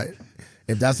or not?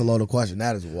 If that's a loaded question,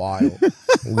 that is wild.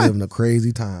 We live in a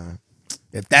crazy time.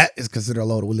 If that is considered a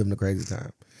loaded, we live in a crazy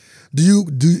time. Do you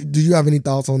have any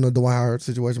thoughts on the Dwight Howard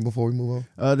situation before we move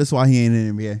on? That's why he ain't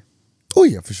in the NBA. Oh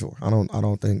yeah, for sure. I don't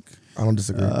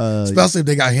disagree. Especially if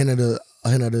they got a hint of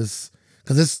this,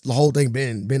 because the whole thing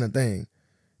been a thing.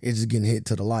 It's just getting hit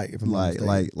to the light. If I'm like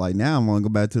now I'm gonna go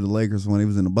back to the Lakers when he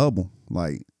was in the bubble.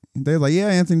 Like they're like, yeah,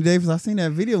 Anthony Davis. I seen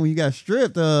that video when you got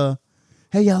stripped.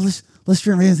 Hey y'all, let's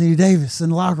strip Anthony Davis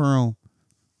in the locker room.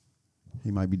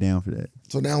 He might be down for that.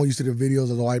 So now when you see the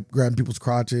videos of the white grabbing people's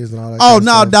crotches and all that. Oh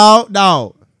kind of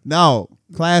no, no,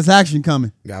 class action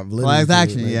coming. Got Class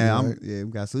action. maybe, Yeah, right? we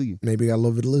gotta sue you. Maybe got a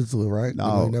little bit of listen to it, right?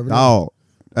 No, you never know.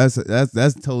 That's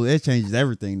totally, that changes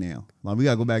everything now. Like we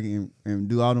gotta go back and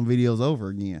do all them videos over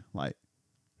again. Like,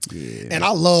 yeah. And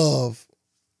I love.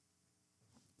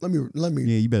 Let me.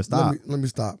 Yeah, you better stop. Let me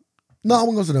stop. No, I'm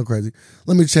gonna say no crazy.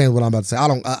 Let me change what I'm about to say.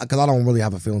 Because I don't really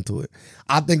have a feeling to it.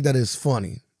 I think that it's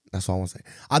funny. That's what I want to say.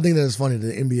 I think that it's funny that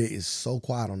the NBA is so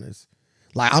quiet on this.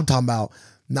 Like I'm talking about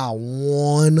not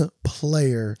one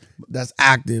player that's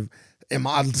active.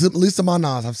 At least to my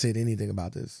knowledge, I've said anything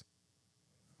about this.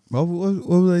 What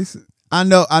were they say? I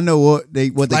know what they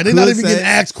like they're not even getting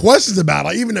asked questions about.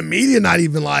 Like even the media not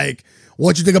even like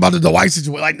what you think about the Dwight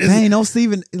situation. Like this, ain't no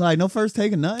Steven, like no first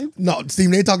take or nothing. No,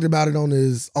 Stephen A talked about it on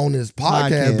his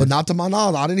podcast, but not to my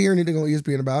knowledge. I didn't hear anything on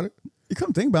ESPN about it. You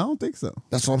come think about it, I don't think so.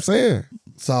 That's what I'm saying.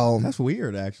 So that's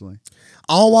weird, actually.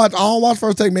 I don't watch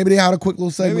First Take. Maybe they had a quick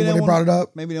little segment when they brought it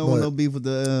up. Maybe they don't want no beef with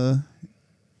the.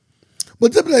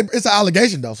 But typically, it's an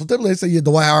allegation though. So typically, they say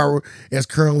Dwight Howard is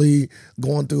currently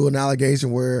going through an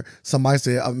allegation where somebody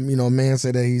said, a man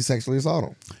said that he sexually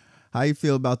assaulted him. How you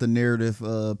feel about the narrative?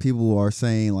 People are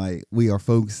saying like we are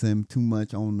focusing too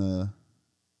much on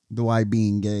Dwight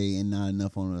being gay and not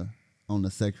enough on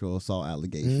the sexual assault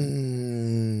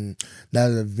allegation.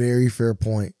 That is a very fair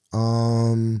point.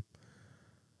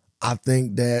 I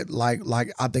think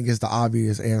that I think it's the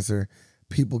obvious answer.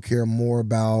 People care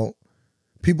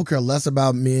less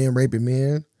about men raping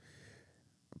men.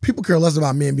 People care less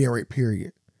about men being raped,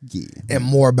 period. Yeah. And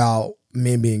more about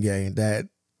men being gay that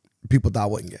people thought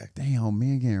wasn't gay. Damn,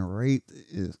 men getting raped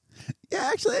is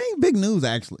actually it ain't big news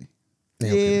actually.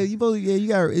 Okay.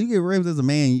 You get raped as a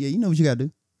man. Yeah, you know what you gotta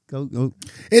do. Go.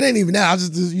 It ain't even that. I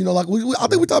just I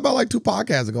think we talked about like 2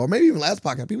 podcasts ago, or maybe even last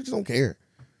podcast. People just don't care.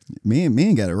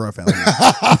 Men got it rough out here.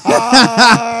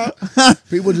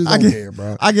 People just don't care,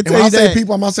 bro. I can And tell when you I say that.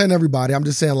 people, I'm not saying everybody. I'm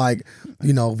just saying like,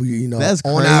 That's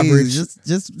on crazy. average,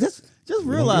 Just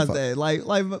realize that. Like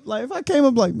if I came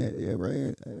up like, man, yeah,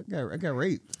 bro, I got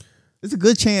raped. It's a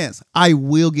good chance I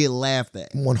will get laughed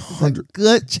at. 100.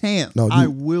 Good chance No, I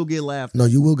will get laughed at. No,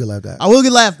 you will get laughed at. I will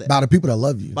get laughed at By the people that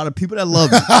love you. by the people that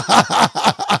love you.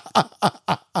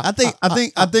 I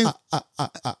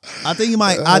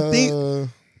think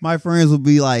my friends would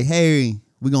be like, hey,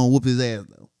 we're gonna whoop his ass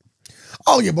though.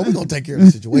 Oh yeah, but we're gonna take care of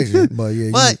the situation. But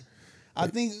yeah, But I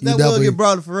think that will definitely- get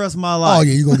brought for us in my life. oh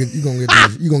yeah, you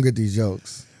gonna get these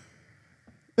jokes.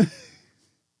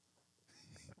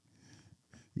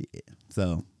 Yeah.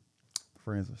 So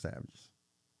friends are savages.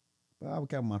 But I would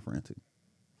count my friend too.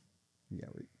 He got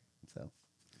raped. So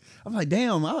I'm like,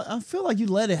 damn, I feel like you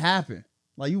let it happen.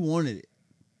 Like you wanted it.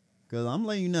 Cause I'm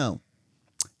letting you know.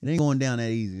 It ain't going down that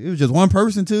easy. It was just one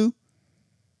person too.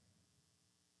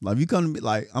 Like if you come to me,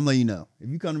 like I'm letting you know. If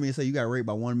you come to me and say you got raped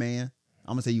by one man,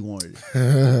 I'm gonna say you wanted it.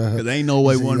 Cause there ain't no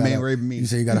way You say one you man gotta- raping me. You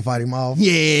say you gotta fight him off.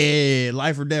 Yeah,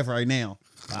 life or death right now.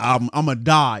 I'm gonna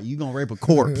die. You gonna rape a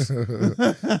corpse.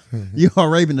 You are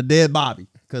raping a dead body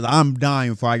because I'm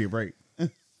dying before I get raped.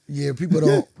 Yeah, people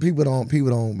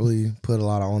don't really put a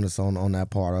lot of onus on that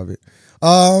part of it.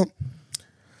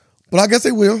 But I guess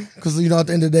they will, because at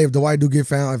the end of the day, if the white dude get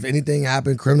found, if anything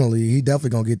happened criminally, he definitely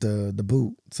gonna get the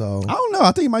boot. So I don't know.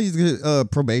 I think he might just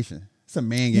get probation. It's a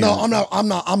man game. no, I'm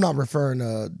not referring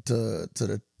to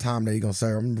the time that he gonna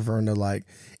serve. I'm referring to like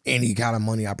any kind of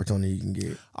money opportunity you can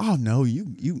get. Oh no,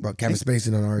 you. Bro, Kevin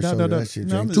Spacey done already No, showed no, you no, that shit.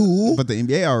 no, Jake. I'm Tool. But the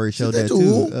NBA already showed Shit, that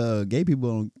Tool. too. Gay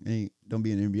people don't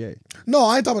be in the NBA. No,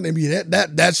 I ain't talking about the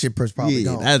NBA. That shit probably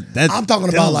Yeah, gone. that's I'm talking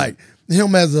dumb. about like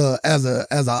him as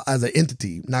an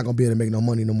entity, not gonna be able to make no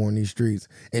money no more in these streets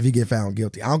if he get found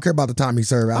guilty. I don't care about the time he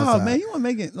served outside. Oh man, you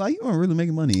weren't really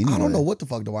making money. Anyway. I don't know what the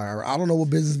fuck the wire. I don't know what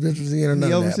business ventures he in or none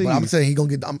He of that. But I'm overseas. saying he gonna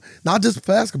get not just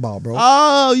basketball, bro.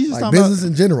 Oh, you just Like talking business about,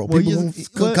 in general. Well, People you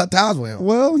just- gonna cut ties with him.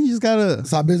 Well, you just gotta.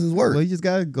 That's how business works. Well, you just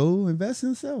gotta go invest in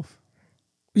himself.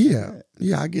 Yeah,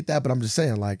 I get that, but I'm just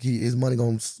saying, like, his money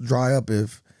gonna dry up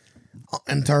if,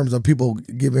 in terms of people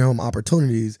giving him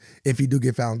opportunities, if he do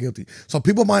get found guilty. So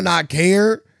people might not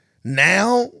care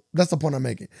now. That's the point I'm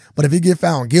making. But if he get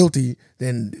found guilty,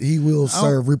 then he will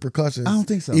serve repercussions. I don't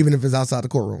think so. Even if it's outside the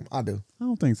courtroom. I do. I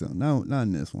don't think so. No, not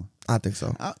in this one. I think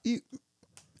so.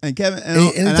 And Kevin,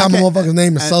 Anytime a motherfucker's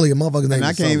name is Sully, a motherfucker's name and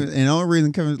I is can't. Sully. And the only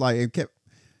reason Kevin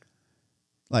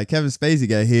Kevin Spacey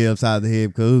got hit upside the head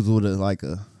because it was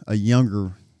with a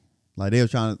younger, like they were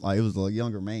trying to, like it was a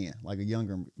younger man,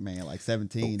 like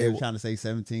 17. They were trying to say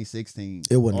 17, 16.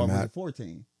 It wouldn't or matter. was it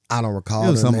 14? I don't recall.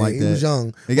 It was the something name. like He was that.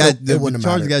 young. The wouldn't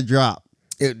charges matter. got dropped.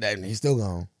 He's still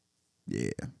gone. Yeah,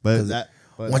 but that.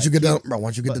 But Once you get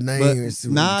the name,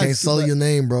 you can't sully your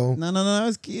name, bro. No,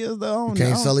 it's kids though. You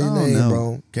can't sully your name,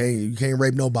 bro. You can't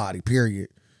rape nobody. Period.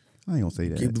 I ain't gonna say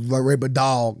that. Keep rape a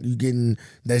dog. You getting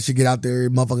that shit get out there?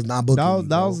 Motherfuckers not booking.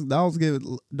 you,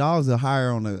 bro. Dogs are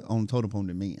higher on the totem pole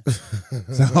than men.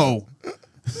 So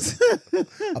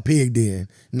A pig then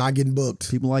not getting booked.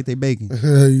 people like they bacon.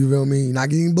 You feel me? Not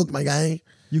getting booked, my guy.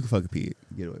 You can fuck a pig,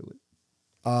 get away with it.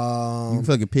 You Um, can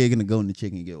fuck a pig and a goat and a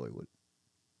chicken and get away with it.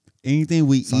 Anything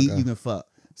we Sucker. eat, you can fuck.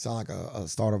 sound like a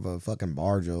start of a fucking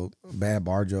bar joke, bad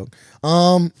bar joke.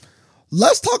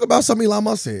 Let's talk about something Elon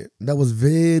Musk said that was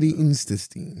very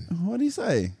interesting. What did he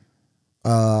say?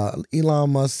 Elon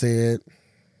Musk said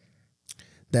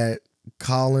that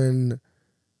calling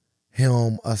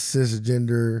him a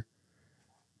cisgender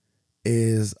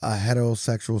is a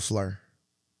heterosexual slur.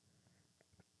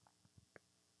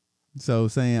 So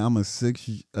saying I'm a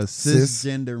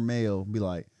cisgender male, be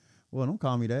like, well, don't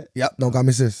call me that. Yep, don't call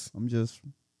me cis. I'm just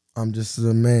a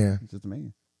man. a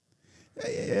man.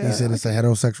 Yeah. He said it's a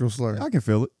heterosexual slur. I can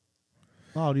feel it.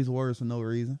 All these words for no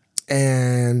reason.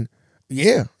 And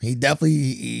yeah, he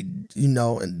definitely,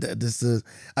 and this is,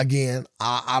 again,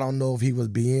 I don't know if he was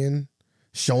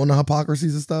showing the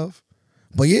hypocrisies and stuff.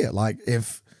 But yeah, like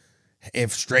if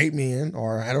straight men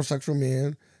or heterosexual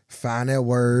men find that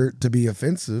word to be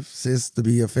offensive, cis to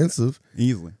be offensive,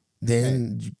 Easily.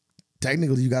 then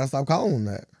technically you gotta stop calling them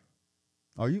that.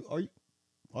 Are you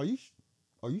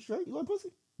straight? You like pussy?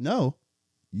 No.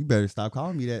 You better stop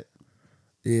calling me that.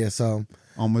 Yeah, so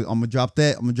I'm gonna drop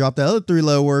that. I'm gonna drop that other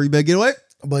 3-letter word. You better get away.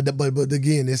 but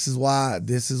again, this is why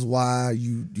this is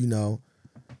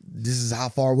how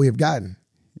far we have gotten.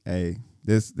 Hey,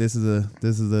 this is a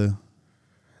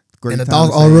great And the time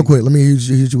thoughts, to say- real quick, let me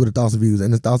hit you with the thoughts and views.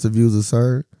 And the thoughts and views of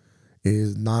Sir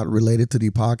is not related to the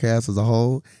podcast as a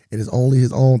whole. It is only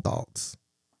his own thoughts.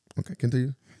 Okay,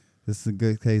 continue. This is a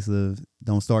good case of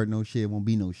don't start no shit, won't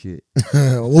be no shit.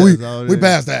 Well, we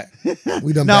passed that.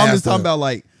 We done. No, I'm passed just talking that. about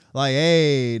like,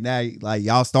 hey, now like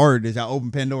y'all started this, y'all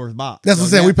opened Pandora's box. That's what I'm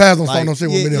So saying. now, We passed on like, starting no shit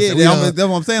with yeah, me. yeah, that's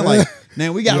what I'm saying. Like,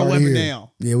 now we got a already weapon here.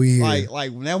 now. Yeah, we here.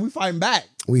 Like now we fighting back.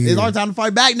 We It's here. our time to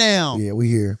fight back now. Yeah, we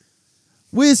here.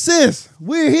 We assist.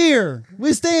 We're here.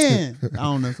 We stand. I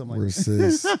don't know something We're like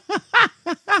sis.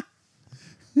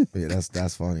 Yeah,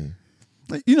 that's funny.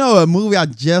 that. You know, a movie I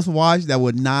just watched that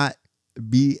would not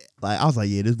be like, I was like,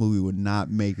 yeah, this movie would not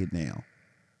make it now.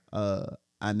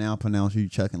 I now pronounce you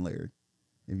Chuck and Larry.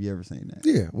 Have you ever seen that?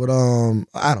 Yeah, with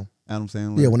Adam. Adam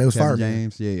Sandler. Yeah, when they was Kevin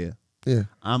firemen. James. Yeah. Yeah.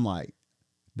 I'm like,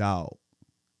 dog.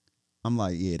 I'm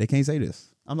like, yeah, they can't say this.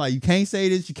 I'm like, you can't say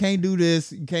this. You can't do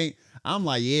this. You can't. I'm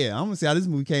like, yeah, I'm gonna see how this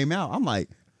movie came out. I'm like,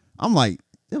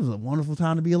 it was a wonderful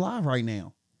time to be alive right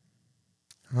now.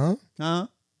 Huh? Huh?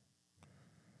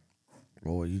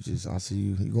 Boy, I see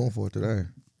you going for it today.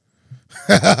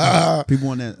 People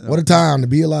want that. What a time to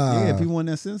be alive. Yeah, people want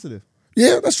that sensitive.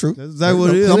 Yeah, that's true. That's exactly what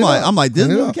it is. I'm like, this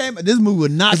movie came. This movie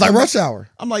would not. It's like come Rush out. Hour.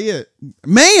 I'm like, yeah,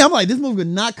 man. I'm like, this movie would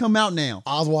not come out now.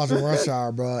 I was watching Rush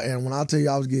Hour, bro, and when I tell you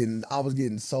I was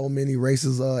getting so many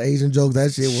racist Asian jokes,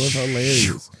 that shit was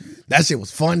hilarious. That shit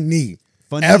was funny.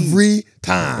 Every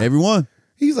time. Everyone.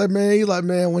 He's like,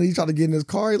 man, when he tried to get in his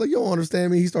car, he's like, you don't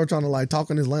understand me. He started trying to like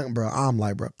talk in his language, bro. I'm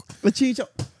like, bro. But Chicho.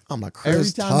 I'm like, Every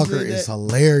Chris time he Tucker did is that-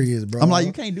 hilarious, bro. I'm like,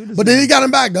 you can't do this. But then he got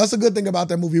him back. That's a good thing about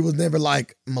that movie. It was never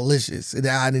like malicious.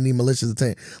 I didn't need malicious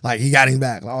intent. Like he got him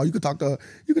back. Like, oh, you could talk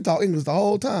English the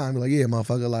whole time. Like, yeah,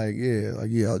 motherfucker. Like,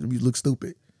 yeah, you look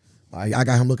stupid. Like, I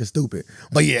got him looking stupid.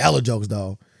 But yeah, hella jokes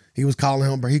though. He was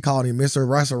calling him, bro. He called him Mr.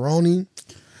 Rice-A-Roni.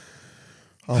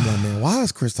 I'm like, man, why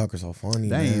is Chris Tucker so funny?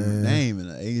 They man? ain't even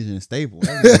an Asian staple.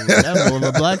 That's more of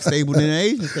a black staple than an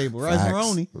Asian staple. Rice Facts.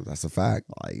 Roni. That's a fact.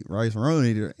 Like Rice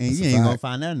Roni, and That's you a ain't gonna fact.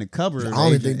 find that in the cover. I Of don't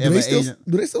Asian, think Asian.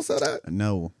 do they still sell that?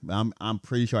 No, I'm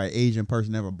pretty sure an Asian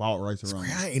person never bought Rice Roni.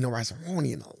 I ain't no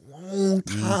Rice-A-Roni in a long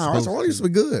time. supposed Rice-A-Roni to. used to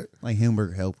be good. Like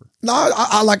hamburger helper. No,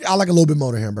 I like a little bit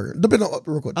more than hamburger. Depending on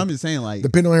real quick. I'm just saying, like,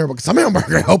 Depending on hamburger. Some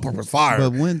hamburger helper was fire.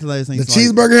 but when the last thing The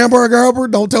cheeseburger hamburger helper,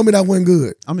 don't tell me that wasn't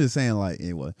good. I'm just saying, like,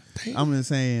 it was. I'm just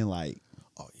saying, like,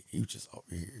 Oh, you just over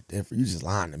here different. You just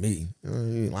lying to me. You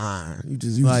ain't lying. You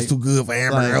just Like- too good for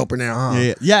hamburger like- helper now, huh?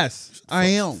 yeah, yes, I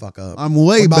am. Fuck up. I'm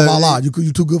way What about better. Voila?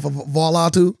 You too good for Voila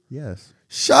too? Yes.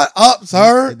 Shut up,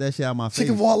 sir. Get that shit out of my face.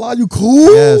 Chicken Voila, you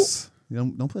cool? Yes.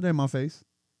 Don't put that in my face.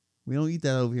 We don't eat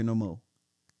that over here no more.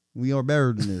 We are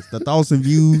better than this. The thoughts and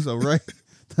views are right.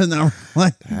 That's not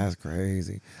right. That's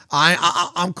crazy.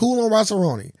 I'm cool on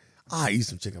Rice-A-Roni. I eat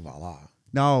some chicken Voila.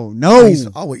 No.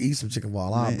 I would eat some chicken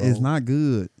Voila, Man, bro. it's not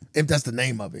good. If that's the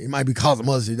name of it. It might be called some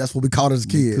other shit. That's what we called it as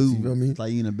kids. Cool. You feel me? It's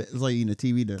like eating a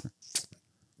TV dinner.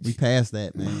 We passed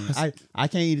that, man. I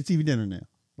can't eat a TV dinner now.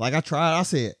 Like I tried. I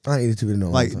said, I ain't eat it too no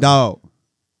like, dog.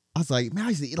 I was like, man, I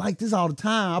used to eat like this all the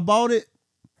time. I bought it.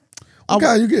 What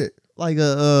kind you get? Like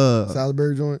a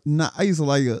Salisbury joint? nah, I used to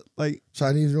like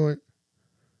Chinese joint?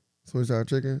 Sweet sour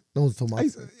chicken? Those are I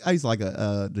used to like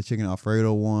the chicken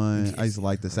Alfredo one. I used to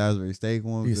like the Salisbury steak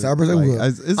one. Yeah, Salisbury steak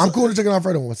was good. I'm cool with the chicken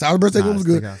Alfredo one. Salisbury steak Nah, one was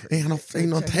good. steak Alfredo. Ain't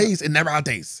no taste. It never had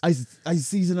taste. I used to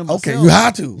season them myself. Okay, you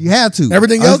had to. You had to.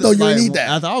 Everything I else, used to, though, you ain't need that.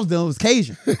 After I was done, it was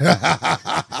Cajun.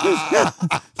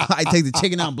 I take the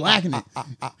chicken out and blacken it.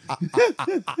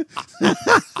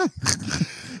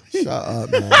 Shut up,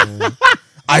 man.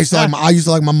 I used to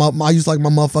like my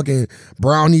motherfucking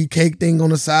brownie cake thing on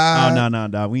the side. Oh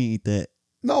no, we ain't eat that.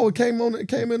 No, it came in the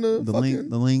fucking.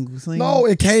 The linguine. No,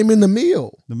 it came in the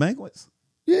meal. The banquets.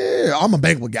 Yeah, I'm a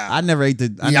banquet guy. I never ate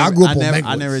the. I grew up on I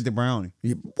banquets. never ate the brownie.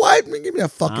 What? Man, give me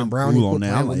that fucking I'm brownie. cool on Quit that.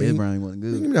 playing I'm like, with that me. brownie wasn't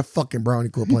Give good. me that fucking brownie.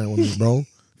 Quit playing with me, bro.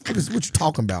 What you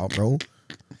talking about, bro?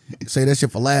 Say that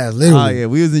shit for last, literally. Oh yeah,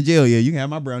 we was in jail. Yeah, you can have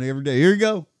my brownie every day. Here you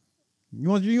go. You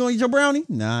want to eat your brownie?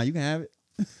 Nah, you can have it.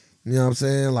 You know what I'm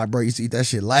saying? Like, bro, you used to eat that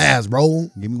shit last, bro.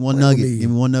 Give me one Play with nugget. me. Give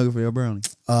me one nugget for your brownie.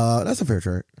 That's a fair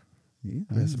trade. Yeah,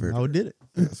 That's a fair I would did it.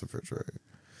 Yeah, that's a fair trade.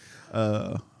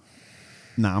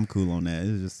 Nah, I'm cool on that.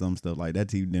 It's just some stuff like that.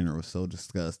 TV dinner was so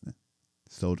disgusting,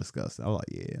 so disgusting. I was like,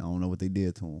 yeah, I don't know what they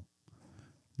did to them.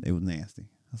 They was nasty.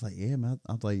 I was like, yeah, man.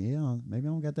 I was like, yeah, maybe I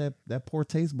don't got that poor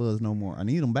taste buds no more. I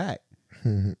need them back.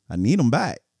 I need them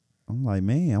back. I'm like,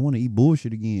 man, I want to eat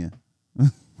bullshit again.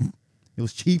 It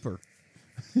was cheaper.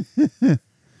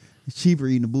 It's cheaper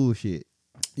eating the bullshit.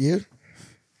 Yeah.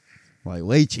 Like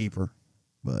way cheaper.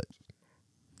 But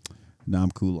no,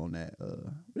 I'm cool on that.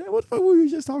 What the fuck were we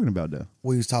just talking about though?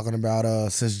 We was talking about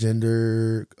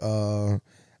cisgender,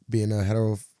 being a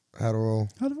hetero. How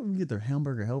the fuck we get their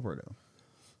hamburger helper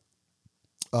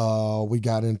though? We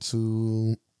got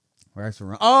into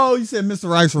Rice-A-Roni. Oh, you said Mr.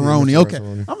 Rice-A-Roni. Mr. Okay.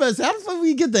 Rice-A-Roni. I'm about to say, how the fuck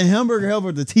we get the hamburger helper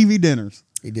at the TV dinners?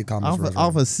 He did call me Off Mr.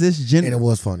 of Rice-A-Roni. cisgender. And it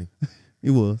was funny.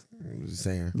 It was. I was just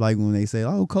saying. Like when they say,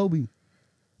 oh, Kobe.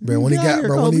 Bro, when he Get out got here,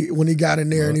 bro, Kobe. when he got in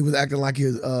there and he was acting like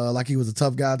he was a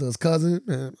tough guy to his cousin,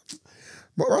 man.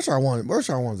 But Rush Hour 1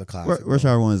 is a classic. Rush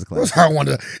Hour 1 is a classic. Rush Hour 1,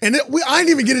 and I didn't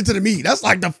even get into the meat. That's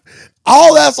like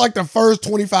that's like the first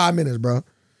 25 minutes, bro.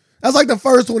 That's like the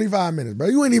first 25 minutes, bro.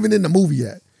 You ain't even in the movie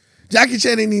yet. Jackie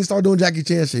Chan ain't even start doing Jackie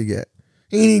Chan shit yet.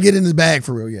 He ain't even get in his bag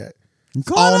for real yet.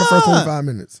 All in the first 25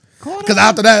 minutes. Because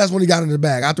after that, that's when he got in his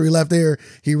bag. After he left there,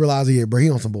 he realized he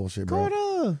on some bullshit,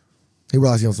 bro. He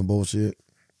realized he on some bullshit.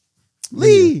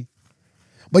 Lee.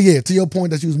 But yeah, to your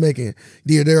point that you was making,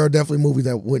 there are definitely movies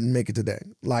that wouldn't make it today.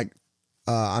 Like,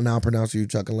 I now pronounce you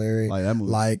Chuck and Larry. Like that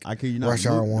movie. Like I kid you not. Rush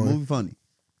Hour 1. The movie funny.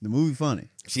 The movie funny.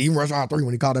 See, even Rush Hour 3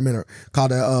 when he called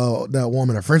that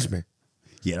woman a Frenchman.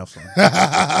 Yeah, that was funny.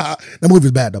 That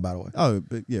movie's bad though, by the way. Oh,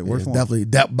 but yeah, worst one. Definitely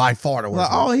by far the worst. Like,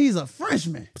 oh, he's a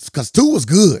Frenchman. Because 2 was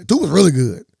good. 2 was really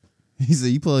good. He said,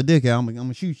 "You pull a dick out, I'm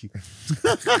gonna shoot you."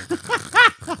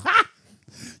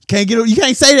 You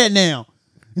can't say that now.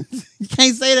 You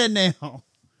can't say that now.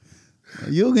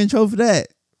 You'll get in trouble for that.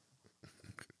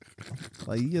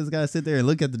 Like you just gotta sit there and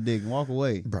look at the dick and walk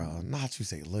away. Bro, not you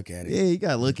say look at it. Yeah, you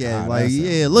gotta look at it. God, Like, that's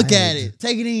yeah, a look at language. it.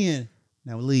 Take it in.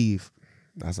 Now leave.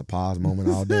 That's a pause moment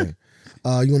all day. You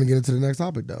want to get into the next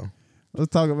topic though?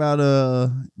 Let's talk about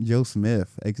Joe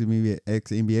Smith,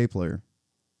 ex-NBA player.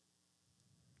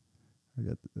 I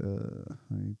got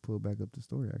let me pull back up the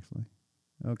story actually.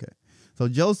 Okay. So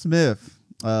Joe Smith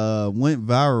went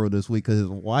viral this week because his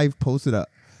wife posted a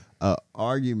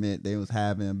argument they was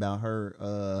having about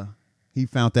her. He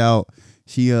found out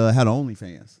she had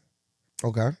OnlyFans.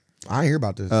 Okay. I ain't hear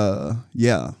about this.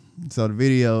 Yeah. So in the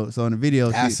video,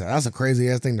 That's a crazy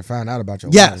ass thing to find out about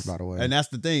your yes, wife, by the way. and that's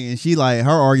the thing. And she like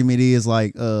her argument is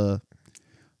like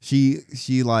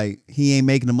she like he ain't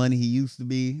making the money he used to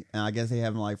be, and I guess they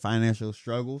having like financial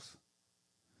struggles.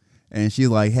 And she's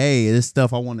like, hey, this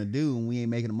stuff I want to do, and we ain't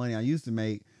making the money I used to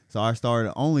make. So I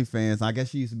started OnlyFans. I guess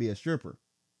she used to be a stripper.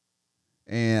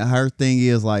 And her thing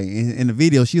is like in the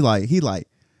video, he like,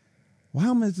 well,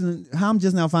 how I'm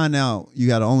just now finding out you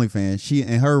got an OnlyFans.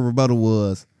 And her rebuttal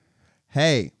was,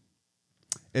 hey,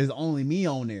 it's only me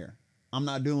on there. I'm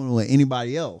not doing it with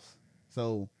anybody else.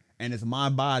 So, and it's my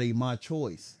body, my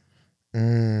choice.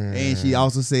 And she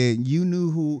also said, you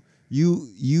knew who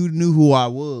I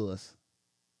was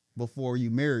before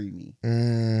you married me.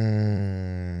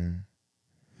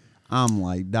 I'm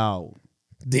like, dog.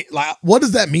 Like, what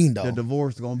does that mean though? The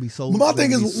divorce is gonna be so. My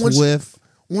thing is swift.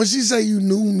 When she say you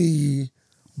knew me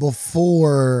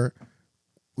before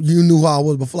you knew who I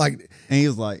was before, like, and he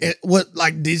was like,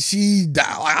 did she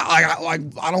die? Like,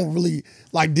 I don't really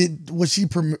like. Was she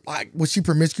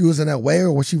promiscuous in that way,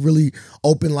 or was she really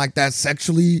open like that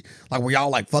sexually? Like, were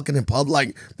y'all like fucking in public?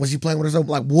 Like, was she playing with herself?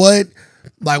 Like, what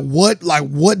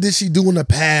did she do in the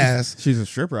past? She's a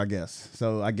stripper, I guess.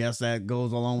 So I guess that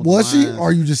goes along with. Was she? Or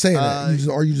are you just saying that?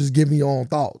 Or you just giving your own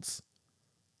thoughts?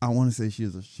 I want to say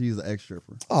she's an ex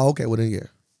stripper. Oh, okay. Well then, yeah,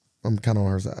 I'm kind of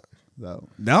on her side. So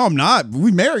no, I'm not.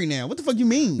 We married now. What the fuck you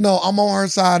mean? No, I'm on her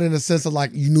side in the sense of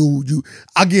like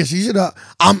I guess she should have.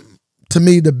 To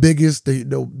me the biggest thing,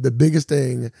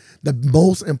 the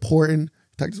most important.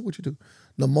 Take this with you too.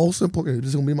 The most important. This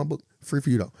is gonna be my book. Free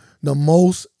for you though. The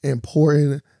most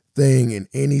important thing in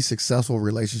any successful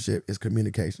relationship is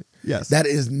communication. Yes,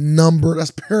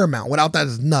 that's paramount. Without that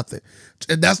is nothing.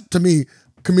 And that's, to me,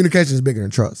 communication is bigger than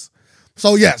trust.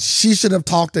 So yes, she should have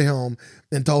talked to him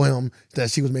and told him that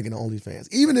she was making the OnlyFans,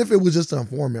 even if it was just to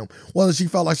inform him, whether she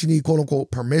felt like she needed quote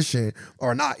unquote permission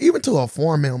or not, even to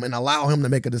inform him and allow him to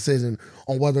make a decision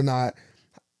on whether or not,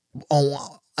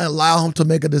 allow him to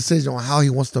make a decision on how he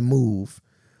wants to move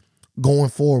going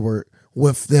forward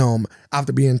with them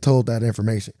after being told that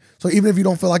information. So even if you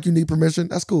don't feel like you need permission,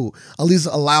 that's cool. At least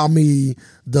allow me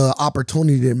the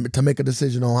opportunity to make a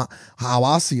decision on how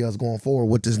I see us going forward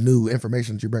with this new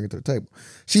information that you're bringing to the table.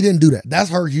 She didn't do that. That's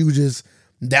her hugest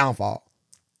downfall.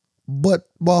 But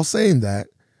while saying that,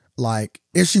 like,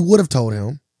 if she would have told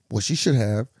him, what she should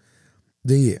have,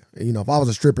 then yeah. If I was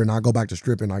a stripper and I go back to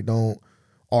stripping,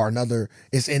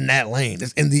 it's in that lane.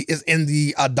 It's in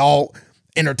the adult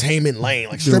entertainment lane.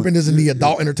 Like, stripping is in the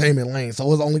adult entertainment lane. So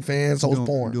is OnlyFans, so is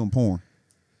porn. Doing porn.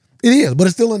 It is, but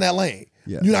it's still in that lane.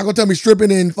 Yeah. You're not gonna tell me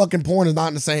stripping and fucking porn is not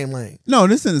in the same lane. No,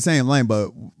 this is in the same lane,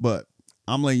 but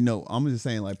I'm letting you know. I'm just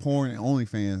saying, like, porn and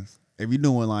OnlyFans. If you're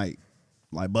doing like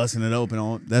busting it open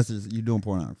on, that's just you're doing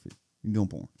pornography. You're doing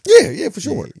porn. Yeah, for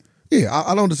sure. Yeah,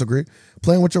 I don't disagree.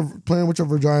 Playing with your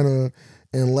vagina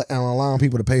and allowing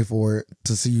people to pay for it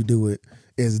to see you do it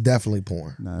is definitely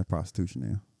porn. Nah, it's prostitution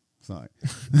now. Sorry.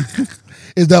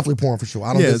 It's definitely porn for sure.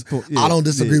 I don't. Yeah, I don't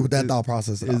disagree with that it's- thought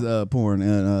process at all. Is porn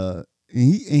and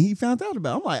he found out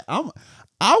about it.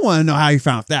 I want to know how he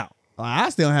found out. Like, I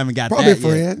still haven't got Probably a that yet.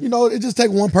 friend. You know, it just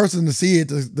take one person to see it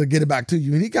to get it back to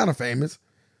you, and he kind of famous.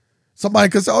 Somebody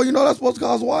could say, "Oh, you know, that's supposed to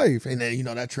call his wife," and then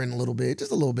that trend a little bit,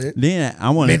 just a little bit. Then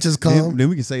I want Bitches come. Then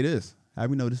we can say this. How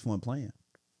we know this one playing?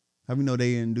 How we know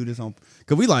they didn't do this on?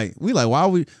 Cause we like why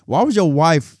was your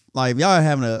wife like if y'all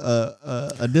having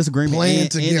a disagreement Plan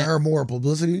to get her more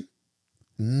publicity.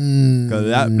 Cause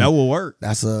that will work.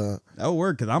 That's a That will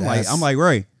work. Cause I'm That's- like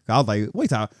Ray. I was like wait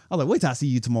till I see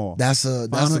you tomorrow. that's a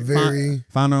very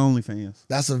Find her OnlyFans.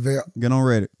 that's a very Get on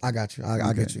Reddit. I got you.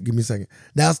 I get you. Give me a second.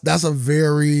 That's a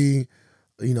very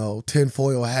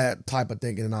tinfoil hat type of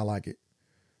thinking, and I like it.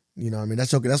 You know what I mean?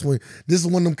 That's okay. That's when this is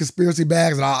one of them conspiracy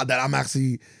bags that I'm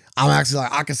actually like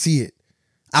I can see it.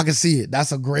 I can see it.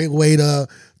 That's a great way to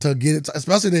get it,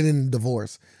 especially if they didn't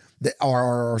divorce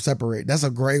or separate. That's a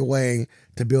great way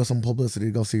to build some publicity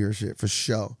to go see her shit for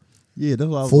sure. Yeah, that's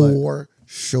what I was like. For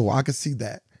sure, I can see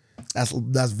that.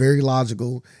 That's very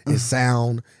logical and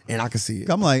sound, and I can see it.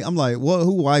 I'm like, what?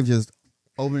 Who wife just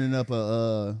opening up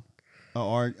just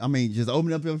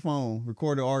opening up your phone,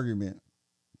 record an argument.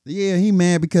 Yeah, he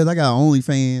mad because I got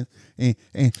OnlyFans and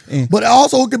But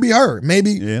also it could be her.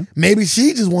 Maybe Yeah. maybe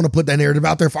she just want to put that narrative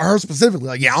out there for her specifically.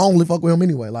 Like, yeah, I only fuck with him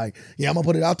anyway. Like, yeah, I'm gonna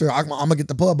put it out there. I'm gonna get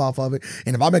the pub off of it,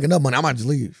 and if I make enough money, I might just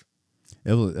leave.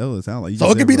 it would sound like you So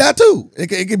just it could be ever- that too. It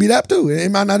could be that too.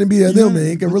 It might not even be a them.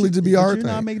 It could but really you- just be but her You're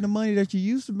not thing. making the money that you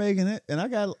used to making it, and I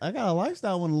got a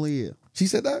lifestyle I want to live. She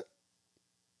said that.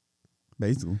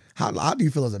 Basically, How do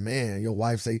you feel as a man? Your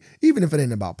wife say, even if it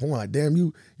ain't about porn, like, damn,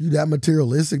 you that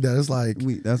materialistic that it's like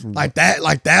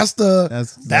that's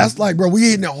that's like, bro, we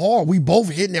hitting it hard. We both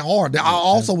hitting it hard. I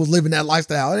also was living that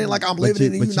lifestyle. It ain't like I'm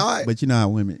living it and you not. But you know how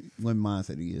women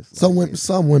mindset is. Some Like, women,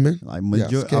 some women. like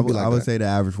Yes, can't be like I would that. say the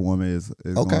average woman is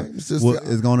Okay, gonna, it's just-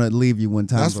 is going to leave you when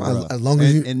times That's are fine, rough. as long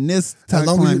as you- in this As time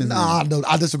long as you, climate, nah,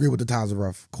 I disagree with the times of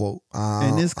rough quote.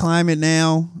 in this climate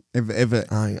now, if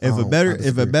I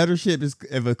a better ship is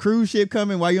if a cruise ship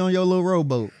coming while you're on your little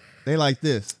rowboat, they like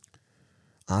this.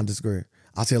 I disagree.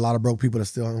 I see a lot of broke people that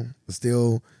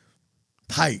still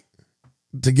tight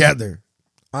together,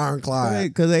 ironclad.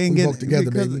 Because they ain't We getting broke together,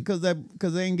 baby. because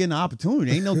they ain't getting an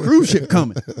opportunity. Ain't no cruise ship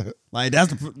coming. Like there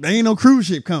ain't no cruise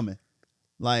ship coming.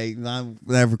 Like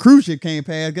if a cruise ship came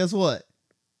past, guess what?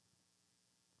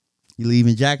 You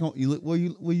leaving Jack on what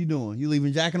you doing? You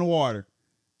leaving Jack in the water.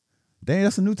 Dang,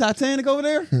 that's a new Titanic over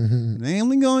there. They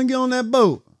ain't going to get on that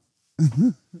boat.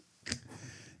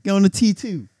 Get on the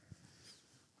T2.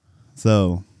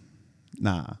 So,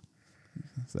 nah.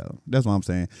 So that's what I'm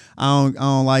saying. I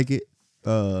don't like it.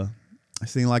 I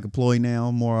seem like a ploy now.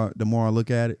 The more I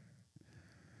look at it,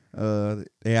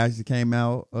 they actually came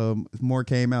out. More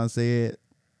came out and said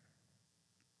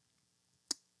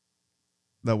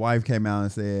the wife came out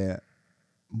and said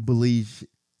believes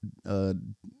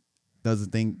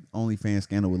doesn't think OnlyFans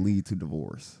scandal would lead to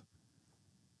divorce.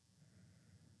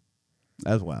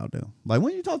 That's wild though. Like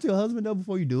when you talk to your husband though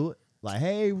before you do it, like,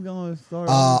 hey, we're gonna start.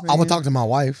 I would OnlyFans. talk to my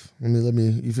wife. Let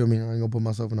me. You feel me? I ain't gonna put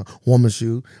myself in a woman's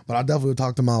shoe, but I definitely would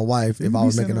talk to my wife if I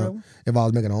was making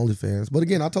OnlyFans. But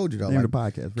again, I told you though, Name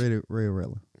like, the podcast, Ray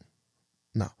Rella.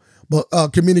 no.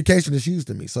 But communication is huge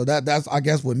to me. So that's I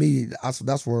guess with me,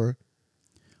 that's where.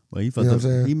 Well, he You fucked know up. what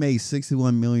I'm saying? He made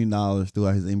 $61 million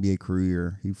throughout his NBA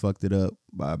career. He fucked it up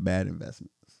by bad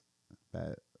investments.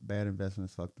 Bad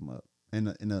investments fucked him up in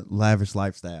a lavish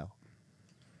lifestyle.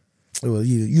 Well,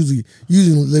 usually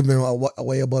living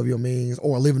way above your means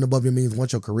or living above your means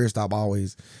once your career stop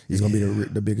always is gonna be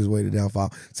the biggest way to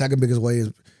downfall. Second biggest way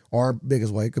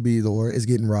biggest way could be either or is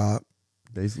getting robbed.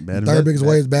 Third biggest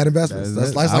way is bad investments.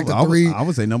 That's like the three. I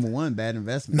would say number one, bad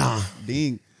investments.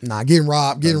 Nah, getting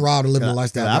robbed and living a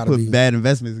lifestyle. I gotta put be. bad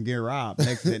investments and getting robbed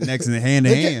next in hand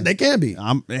to hand. They can be.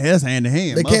 It's hand to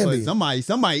hand. They can be.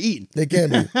 Somebody eating. They can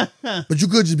be. But you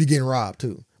could just be getting robbed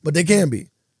too. But they can be.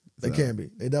 They can be.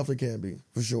 They definitely can be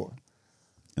for sure.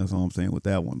 That's all I'm saying with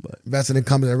that one. But Investing in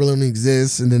companies that really don't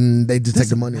exist, and then they just take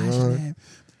the money and imagine run. that.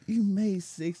 You made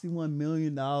 $61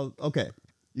 million. Okay,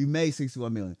 you made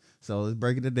 $61 million. So let's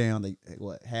break it down.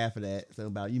 Like half of that?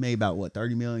 So you made about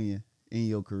 $30 million in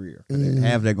your career.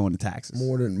 Half of that going to taxes.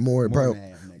 More than than half of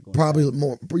that going probably to taxes.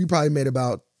 more. You probably made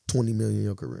about 20 million in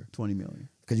your career. 20 million.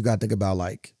 Because you got to think about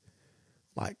like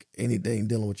anything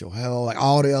dealing with your health, like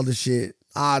all the other shit.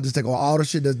 Just take all the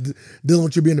shit that's dealing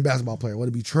with you being a basketball player, whether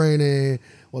it be training,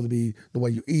 whether it be the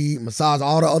way you eat, massage,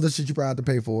 all the other shit you probably have to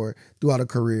pay for throughout a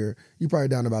career. You probably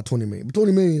down to about 20 million. But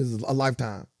 20 million is a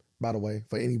lifetime, by the way,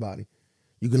 for anybody.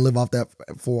 You can live off that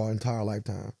for an entire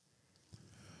lifetime.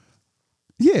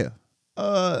 Yeah.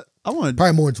 I want to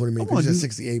Probably more than 20 million. I wanna Because do-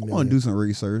 68 I million. want to do some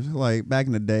research. Like back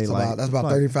in the day, That's about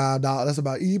 $35. That's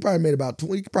about, you probably made about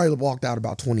 20. You probably walked out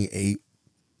about 28.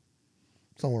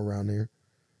 Somewhere around there.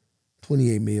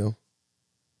 28 mil.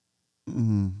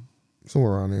 Mhm.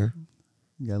 Somewhere around there.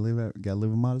 You gotta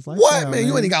live a modest life. What, man?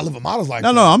 You ain't got to live a modest life.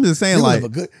 No, I'm just saying, You like,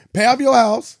 live a good, pay off your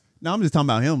house. no, I'm just talking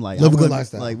about him. Like, Live a good wanna-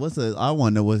 lifestyle. Like, I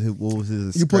want to know what was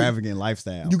his You put- extravagant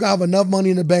lifestyle. You got to have enough money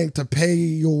in the bank to pay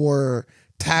your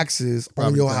taxes on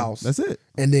Property your tax. house. That's it.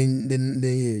 And then yeah,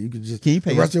 you could just, Can you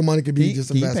pay the rest up- of your money could be Can, just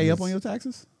can you investments. pay up on your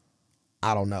taxes?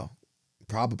 I don't know.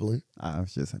 Probably. I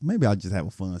was just maybe I'll just have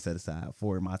a fund set aside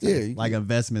for my taxes. Yeah, you like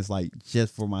investments, like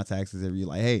just for my taxes every year.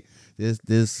 Like, hey, this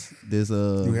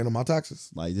You handle my taxes.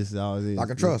 like this is all it is. Like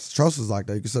a trust. Trust is like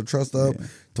that. You can set a trust up Yeah.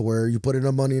 to where you put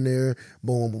enough money in there,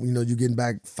 boom, you're getting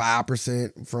back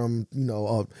 5% from,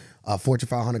 a Fortune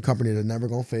 500 company that's never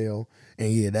gonna fail.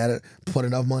 And yeah, that put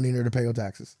enough money in there to pay your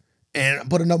taxes. And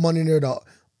put enough money in there to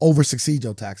over succeed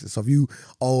your taxes. So if you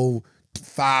owe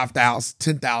 5,000,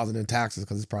 10,000 in taxes,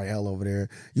 because it's probably hell over there,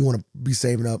 you want to be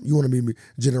saving up. You want to be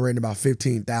generating about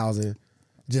 15,000,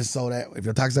 just so that if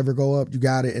your taxes ever go up, you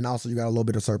got it, and also you got a little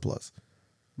bit of surplus.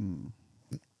 And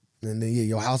then yeah,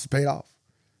 your house is paid off.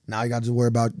 Now you got to just worry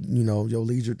about your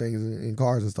leisure things and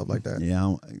cars and stuff like that.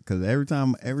 Yeah, because every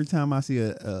time I see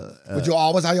But you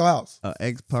always have your house. a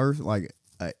ex person like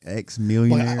an ex But,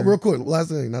 millionaire. real quick, last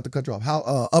thing, not to cut you off.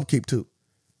 How upkeep too.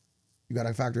 You got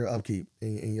to factor upkeep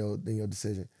in your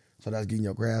decision. So that's getting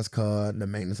your grass cut, the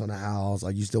maintenance on the house.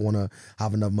 Like you still want to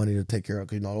have enough money to take care of,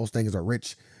 because those things are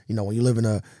rich. When you live in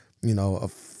a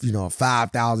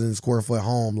 5,000 square foot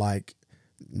home, like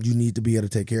you need to be able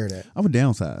to take care of that. I would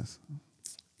downsize.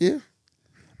 Yeah.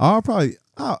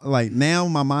 Like now,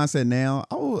 my mindset now,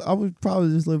 I would probably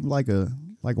just live like a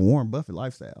Warren Buffett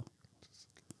lifestyle.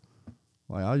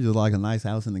 Like I just like a nice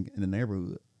house in the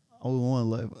neighborhood. I would want to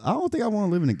live. I don't think I want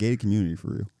to live in a gated community for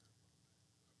real.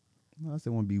 I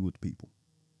still want to be with the people.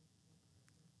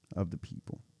 Of the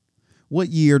people. What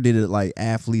year did it like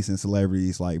athletes and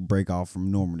celebrities like break off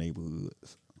from normal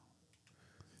neighborhoods?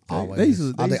 Always.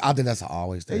 I think that's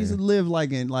always They thing. used to live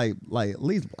like in like at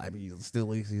least black people still at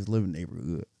least live in the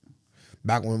neighborhood.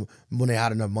 Back when they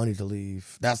had enough money to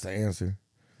leave. That's the answer.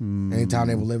 Anytime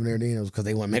they were living there then, it was because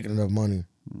they weren't making enough money.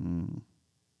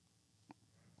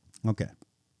 Okay.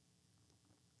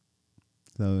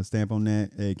 So stamp on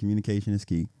that. Hey, communication is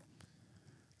key.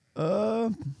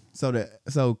 So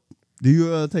do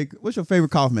you take what's your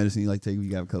favorite cough medicine you like to take when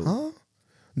you got a cold? Huh?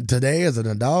 Today as an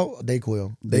adult,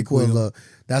 Dayquil. Dayquil.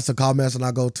 That's the cough medicine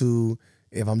I go to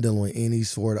if I'm dealing with any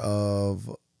sort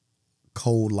of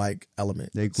cold like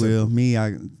element. Dayquil. Me,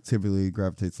 I typically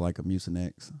gravitate to like a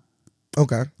Mucinex.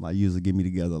 Okay. Like usually get me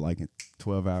together like in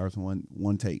 12 hours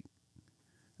one take.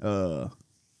 So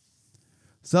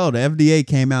the FDA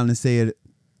came out and said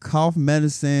cough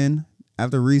medicine,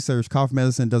 after research, cough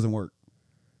medicine doesn't work.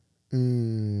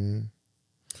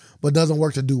 But doesn't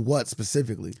work to do what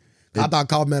specifically? I thought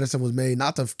cough medicine was made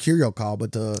not to cure your cough,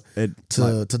 but to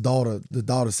dull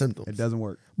the symptoms. It doesn't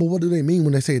work. But what do they mean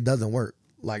when they say it doesn't work?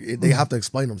 Like they have to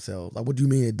explain themselves. Like, what do you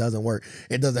mean it doesn't work?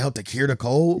 It doesn't help to cure the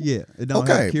cold. Yeah, it don't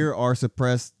help cure or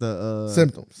suppress the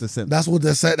symptoms. The symptoms. That's what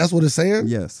that's what it's saying.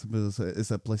 Yes, but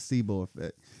it's a placebo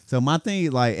effect. So my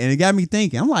thing, like, and it got me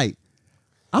thinking. I'm like,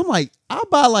 I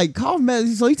buy like cough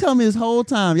medicine. So you tell me this whole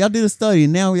time y'all did a study,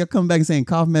 and now y'all coming back and saying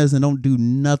cough medicine don't do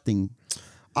nothing.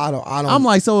 I don't. I'm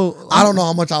like, so I don't know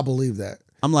how much I believe that.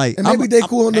 I'm like, and maybe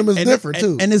Dayquil and them is different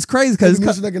too. And it's crazy because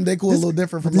Mucinex and Dayquil a little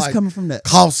different from like coming from the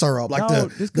cough syrup, like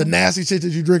the nasty shit that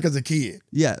you drink as a kid.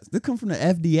 Yes, this come from the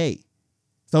FDA.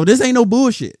 So this ain't no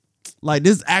bullshit. Like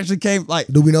this actually came like.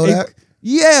 Do we know that?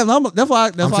 Yeah, that's why.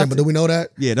 I'm saying, but do we know that?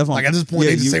 Yeah, that's why. Like at this point,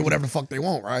 they just say whatever the fuck they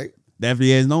want, right? The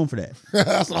FDA is known for that.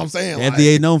 That's what I'm saying. The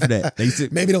FDA is known for that.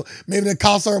 Maybe the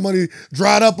cough syrup money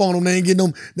dried up on them. They ain't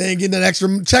getting that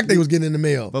extra check they was getting in the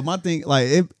mail. But my thing,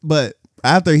 but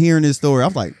after hearing this story,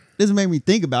 I'm like, this made me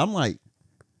think about. I'm like,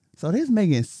 so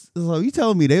you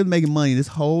telling me they was making money this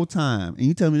whole time, and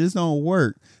you tell me this don't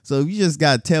work. So you just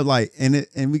got to tell like, and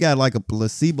we got like a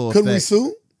placebo effect. Couldn't we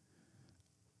sue?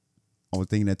 I was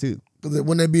thinking that too. Because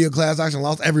when there be a class action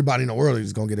loss, everybody in the world is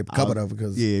just gonna get it covered up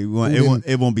because it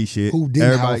won't be shit. Who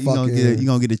didn't Everybody, you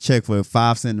gonna get a check for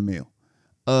 5 cents a meal.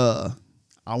 I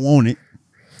want it.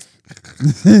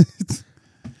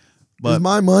 But it's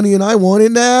my money and I want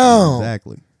it now.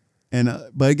 Exactly. And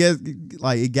but I guess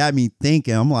like it got me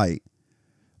thinking. I'm like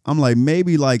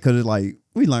maybe like because like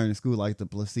we learned in school like the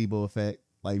placebo effect.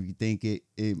 Like if you think it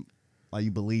like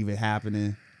you believe it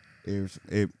happening, you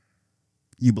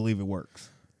believe it works.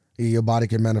 Your body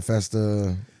can manifest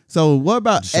So what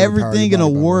about Show the power of everything your in the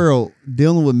body, bro. world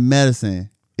dealing with medicine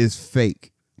is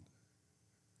fake,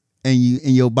 and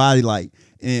your body like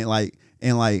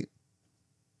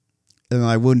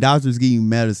when doctors give you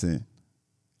medicine,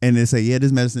 and they say, yeah,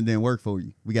 this medicine didn't work for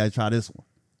you, we got to try this one.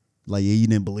 Like, yeah, you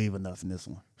didn't believe enough in this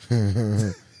one.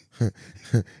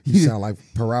 You sound like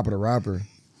Parappa the Rapper.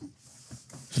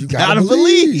 You Gotta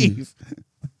believe.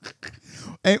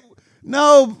 And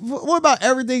no, what about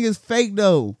everything is fake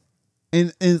though,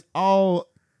 and it's all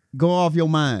go off your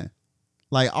mind.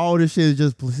 Like all this shit is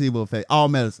just placebo effect. All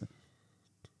medicine,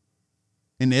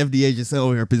 and the FDA just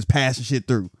over here just passing shit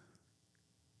through.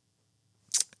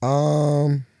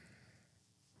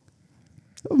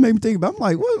 It made me think about. I'm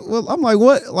like, what? Well, I'm like,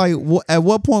 what? Like, what, at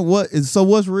what point? What is so?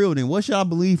 What's real then? What should I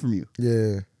believe from you?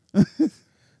 Yeah.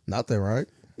 Nothing, right?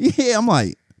 Yeah, I'm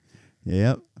like,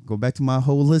 yeah. Go back to my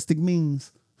holistic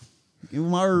means. Give me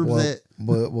my herbs at.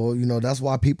 Well, you know, that's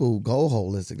why people go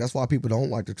holistic. That's why people don't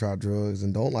like to try drugs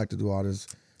and don't like to do all this,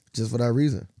 just for that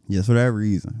reason. Yes, for that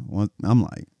reason. I'm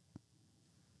like,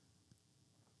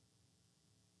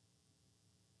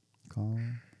 call.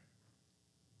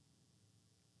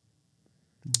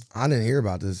 I didn't hear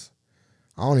about this.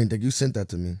 I don't even think you sent that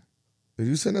to me. Did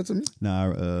you send that to me?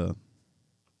 Nah,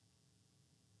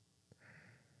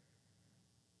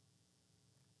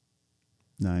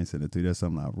 I ain't sent it to you. That's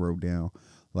something I wrote down.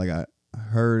 Like I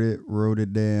heard it, wrote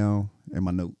it down in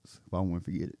my notes. If I won't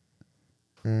forget it.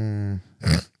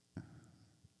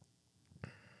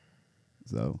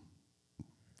 So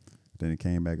then it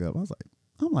came back up.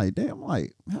 I'm like, damn, how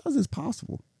is this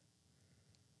possible?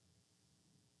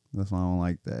 That's why I don't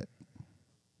like that.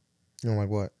 You don't like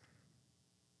what?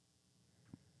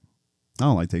 I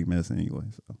don't like taking medicine anyway.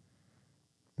 So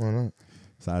Why not?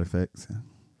 side effects.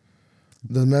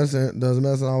 Does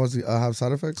medicine always have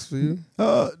side effects for you?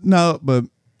 No, but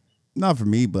not for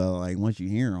me. But like once you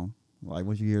hear them, like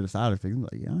once you hear the side effects, I'm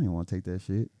like, yeah, I don't want to take that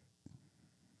shit.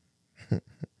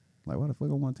 Like, why the fuck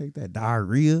I want to take that?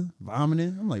 Diarrhea,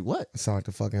 vomiting. I'm like, what? It sound like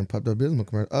the fucking Pepto-Bismol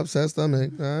commercial. Upset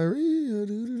stomach, diarrhea.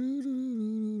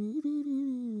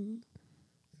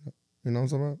 You know what I'm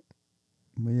talking about?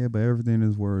 But yeah, but everything in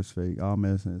this world is fake. All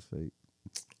medicine is fake.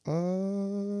 I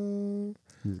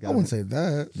wouldn't say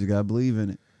that. You gotta believe in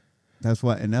it. That's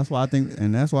why I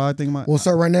think my Well,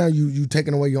 so right now you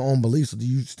taking away your own beliefs. So do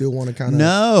you still want to kind of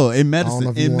no in know medicine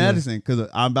if you wanna- because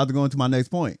I'm about to go into my next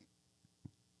point.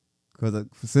 Because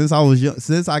since I was young,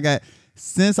 since I got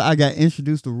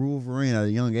introduced to Wolverine at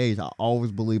a young age, I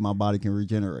always believe my body can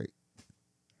regenerate,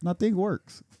 and I think it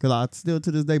works because I still to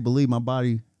this day believe my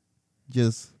body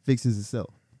just fixes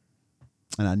itself,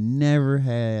 and I never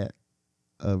had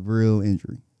a real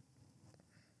injury.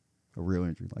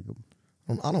 Like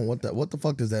I don't want that. What the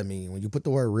fuck does that mean? When you put the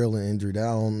word real in injury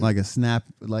down, like a snap,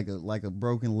 like a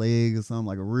broken leg or something,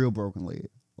 like a real broken leg,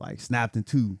 like snapped in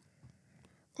two.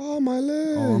 oh my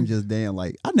leg. Oh, I'm just damn.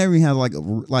 Like I never even had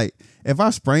like if I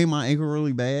sprain my ankle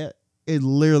really bad, it'd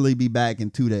literally be back in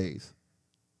 2 days.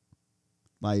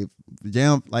 Like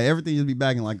jam, like everything just be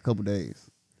back in like a couple days.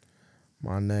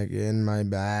 My neck and my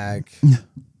back.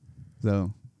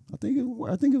 So I think it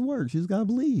works. You just gotta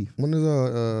believe. When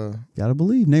is Gotta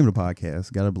believe. Name of the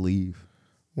podcast. Gotta believe.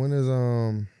 when is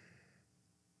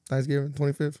Thanksgiving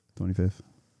 25th? 25th.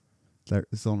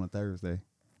 It's on a Thursday.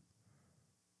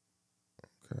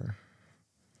 Okay.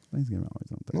 Thanksgiving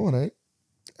always on Thursday. No, it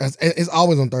ain't. It's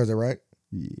always on Thursday, right?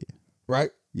 Yeah.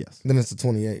 Right. Yes. Then it's the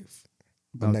 28th.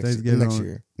 Oh,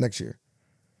 Next year.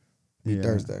 Be Yeah.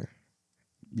 Thursday.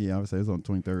 Yeah, I would say it's on the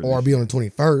 23rd. Or be on the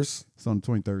 21st. It's on the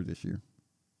 23rd this year.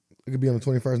 It could be on the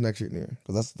 21st next year,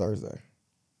 because that's Thursday.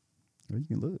 Well, you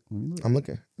can look. Let me look. I'm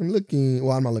looking.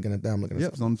 Well, I'm not looking at that. I'm looking at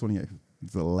Yep, it's on the 28th.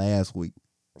 It's the last week.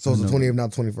 So it's the No. 28th,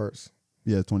 not 21st.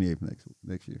 Yeah, it's 28th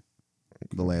next year.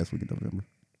 The last week of November.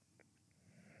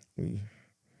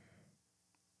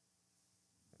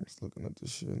 Just looking at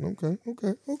this shit. Okay.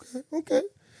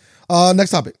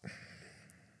 Next topic.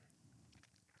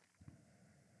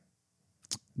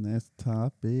 Next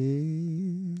topic.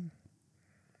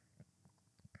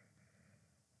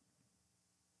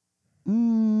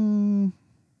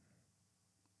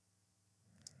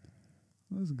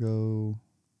 Let's go.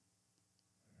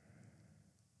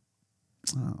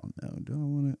 I don't know. Do I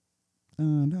want to?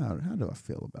 How do I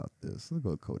feel about this? Let's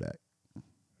go with Kodak.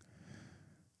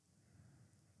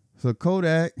 So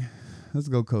Kodak, let's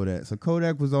go Kodak. So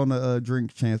Kodak was on the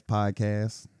Drink Champs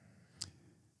podcast,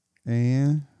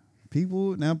 and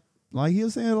people now like he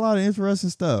was saying a lot of interesting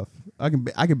stuff. I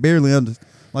can barely understand.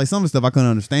 Like some of the stuff I couldn't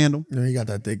understand them. Yeah, he got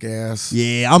that thick ass.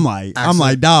 Yeah, I'm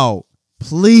like, dog,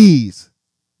 please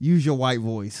use your white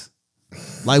voice.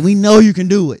 Like, we know you can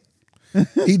do it.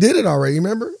 He did it already.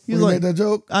 Remember? He When was he like, made that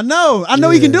joke. I know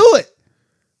he Yeah. can do it.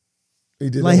 He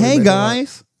did. Like, that when he hey made that.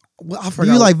 guys, Well, I do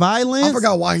forgot. you like violence? I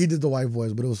forgot why he did the white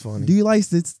voice, but it was funny. Do you like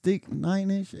stick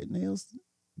 9-inch nails?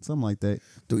 Something like that.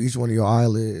 Do each one of your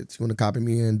eyelids. You want to copy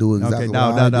me and do exactly Okay,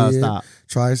 what I did. stop.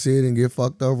 Try shit and get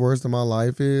fucked up. Worse than my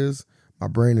life is. My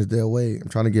brain is dead weight. I'm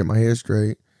trying to get my head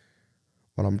straight,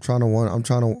 but I'm trying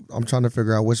to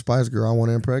figure out which Spice Girl I want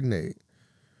to impregnate.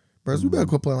 Bros, we better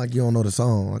quit playing like you don't know the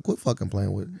song. Like, quit fucking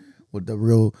playing with the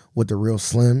real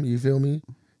Slim. You feel me?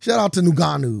 Shout out to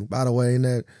Ngannou, by the way, in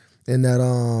that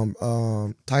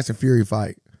Tyson Fury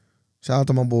fight. Shout out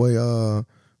to my boy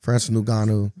Francis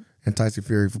Ngannou and Tyson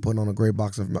Fury for putting on a great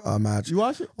boxing match. You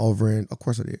watch it? Over in, of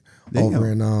course I did. Damn.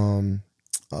 Over in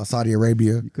Saudi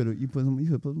Arabia. You could put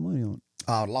some money on it.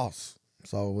 I lost,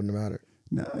 so it wouldn't have mattered.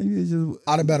 No, you just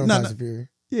I'd have bet on No, Tyson Fury,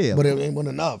 yeah. but it wasn't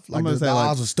enough. Like gonna the say, like,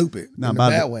 odds were stupid Not in a by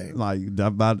bad way. Like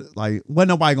wasn't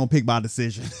nobody gonna pick by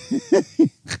decision.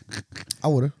 I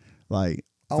would have. Like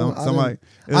I somebody.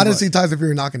 I didn't see Tyson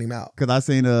Fury knocking him out. Because I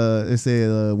seen it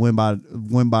said win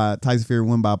by Tyson Fury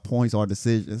win by points or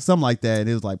decision, something like that.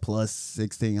 It was like plus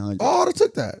 1,600. Oh, I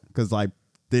took that. Because like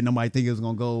didn't nobody think it was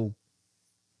gonna go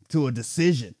to a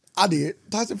decision. I did.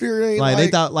 Tyson Fury ain't Like they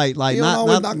thought like he don't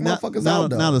always knock motherfuckers out,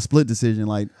 though. not a split decision.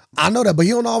 Like I know that, but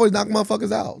he don't always knock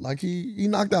motherfuckers out. Like he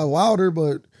knocked out Wilder,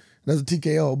 but that's a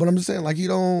TKO. But I'm just saying, like he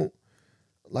don't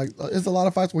like. It's a lot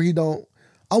of fights where he don't.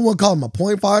 I wouldn't call him a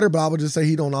point fighter, but I would just say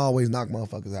he don't always knock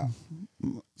motherfuckers out.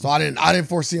 So I didn't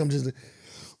foresee him just.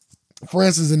 For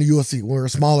instance, in the UFC, wearing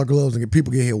smaller gloves and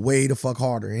people get hit way the fuck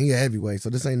harder, and he a heavyweight.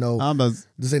 So this ain't no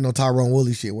Tyrone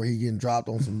Woodley shit where he getting dropped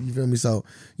on some. You feel me? So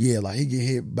yeah, like he get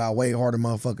hit by way harder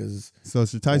motherfuckers. so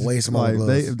should Tyson way smaller like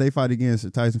gloves. if they fight again,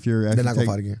 should Tyson Fury actually They're not gonna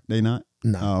fight again. They not?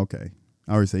 No. Oh, okay.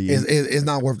 I already say yeah. It's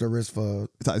not worth the risk for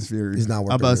Tyson Fury. It's not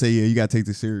worth I'm the about to risk. say yeah. You gotta take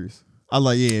this serious. I was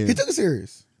like yeah. He took it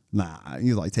serious. Nah, he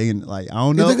was like taking like I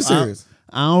don't know. He took it serious.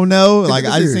 I don't know. He Like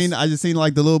took it I serious. just seen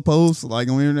like the little post like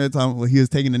on the internet time when he was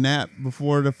taking a nap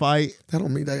before the fight. That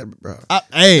don't mean that, bro.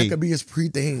 Hey, That could be his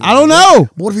pre-thing. I don't know.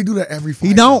 But what if he do that every fight?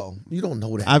 He don't. though? You don't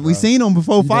know that. We bro. seen him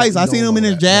before You fights. don't- I you seen don't him in know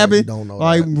there that, bro. You jabbing don't know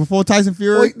like that. before Tyson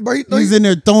Fury. Bro, he was in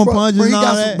there throwing punches and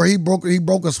all that. Bro, he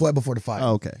broke a sweat before the fight.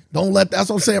 Oh, okay, Don't let that's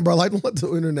what I'm saying, bro. Like don't let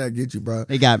the internet get you, bro.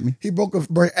 they got me. He broke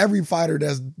bro. Every fighter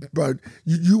that's bro.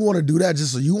 You want to do that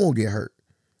just so you won't get hurt.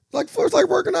 Like first, like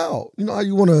working out. You know how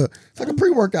you want to. It's like a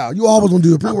pre-workout. You always gonna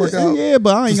do a pre-workout. Yeah,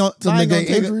 but I ain't gonna. to I ain't gonna negate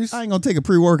take. injuries? I ain't gonna take a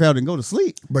pre-workout and go to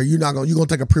sleep. But you're not gonna. You gonna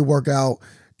take a pre-workout.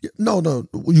 No.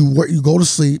 You go to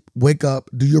sleep, wake up,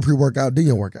 do your pre-workout, then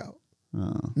your workout.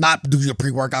 Not do your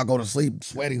pre-workout, go to sleep,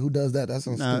 sweaty. Who does that? That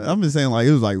sounds stupid. I'm just saying like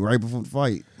it was like right before the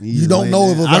fight. You don't know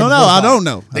if it was I don't right know. before I the don't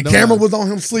fight. know. The camera was on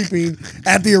him sleeping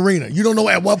at the arena. You don't know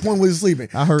at what point was he sleeping.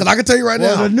 I heard- Because I can tell you right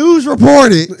Well, now. the news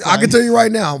reported. I can tell you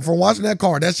right now, from watching that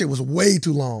card, that shit was way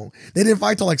too long. They didn't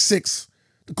fight till like 6.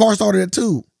 The card started at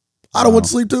 2. I don't went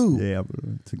to sleep too. Yeah, I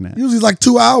took that. Usually it's like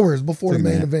 2 hours before Took the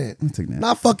main that. event. I took that.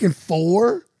 Not fucking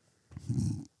 4.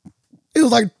 It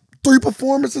was like 3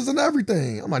 performances and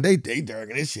everything. I'm like, they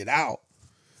dragging this shit out.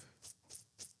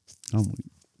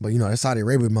 But you know, that Saudi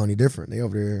Arabia money different. They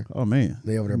over there. Oh man,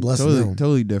 They over there blessing them.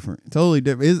 Totally different. Totally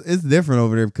different. It's different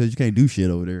over there because you can't do shit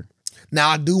over there. Now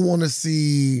I do want to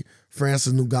see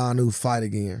Francis Ngannou fight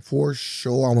again. For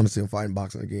sure. I want to see him fighting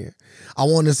boxing again. I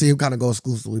want to see him kind of go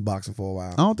exclusively boxing for a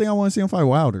while. I don't think I want to see him fight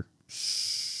Wilder.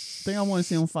 I think I want to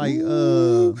see him fight.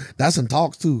 That's in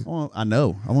talks too. I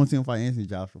know. I want to see him fight Anthony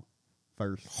Joshua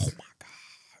first. Oh my God.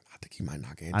 I think he might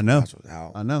knock Anthony I know. Joshua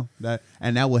out. I know that,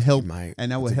 and that would help. might.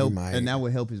 And that I would think he help. might. And that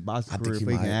would help his boxing I think career he if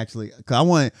he can might. actually. Cause I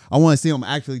want to see him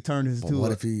actually turn this But to what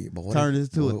a, if he turn this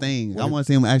to a thing. I What want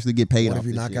to see him actually get paid if off he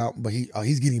this knock shit. out? But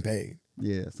he's getting paid.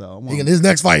 Yeah, so I He want. in his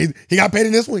next fight, he got paid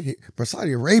in this one. Bro,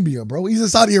 Saudi Arabia, bro. He's in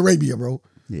Saudi Arabia, bro.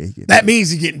 Yeah, he get That means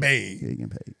he's getting paid. yeah, he getting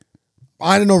paid.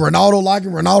 I didn't know Ronaldo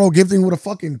liking Ronaldo gifting with a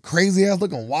fucking crazy ass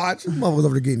looking watch. This motherfucker's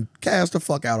over there getting cashed the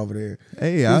fuck out over there.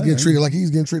 Hey, He's getting treated like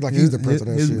he's the prince of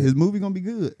that shit. His movie gonna be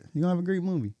good. He gonna have a great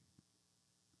movie.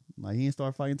 Like he didn't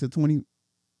start fighting till 20,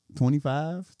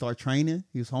 25. Start training.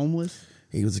 He was homeless.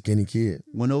 He was a skinny kid.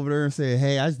 Went over there and said,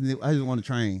 "Hey, I just want to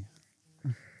train."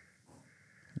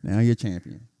 Now you're a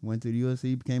champion. Went to the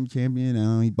UFC, became a champion.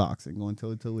 Now he's boxing, going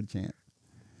toe to toe with the champ,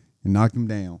 and knocked him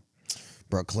down.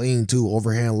 Bro, clean too.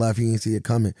 Overhand left. He didn't see it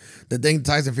coming. The thing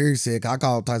Tyson Fury said, I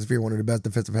call Tyson Fury one of the best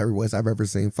defensive heavyweights I've ever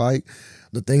seen fight.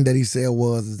 The thing that he said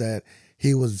is that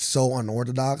he was so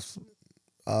unorthodox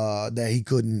that he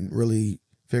couldn't really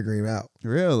figure him out.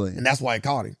 Really? And that's why he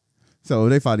caught him. So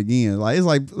they fight again. Like it's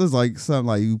like something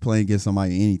like you playing against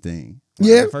somebody anything. Like,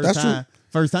 Yeah, the first that's time, true.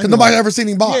 First time. Because nobody ever seen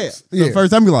him box. Yeah. So the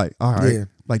first time you're like, all right. Yeah.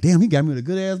 Like, damn, he got me with a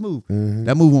good ass move. Mhm.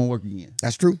 That move won't work again.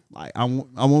 That's true. Like, I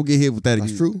won't get hit with that again.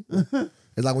 That's true.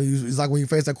 It's like when you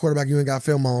face that quarterback you ain't got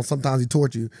film on. Sometimes he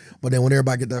torch you, but then when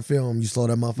everybody get that film, you slow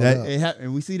that motherfucker up.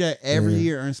 And we see that every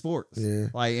year in sports. Yeah.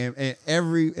 Like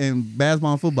in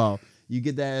basketball and football, you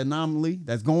get that anomaly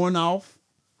that's going off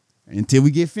until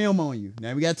we get film on you.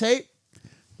 Now we got tape.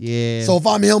 Yeah. So if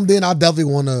I'm him, then I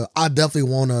definitely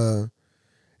wanna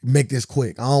make this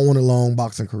quick. I don't want a long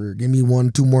boxing career. Give me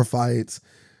 1-2 more fights,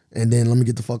 and then let me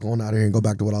get the fuck on out of here and go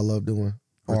back to what I love doing.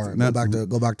 Or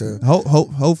go back to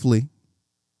hopefully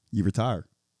you retire.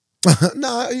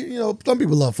 Nah, you know, some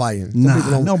people love fighting. Some Nah,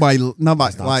 people don't. nobody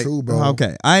That's not like true, bro.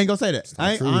 Okay, I ain't gonna say that.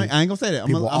 not true. I ain't gonna say that.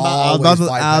 People I was always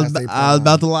fight past their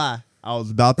about to lie. I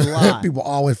was about to lie. People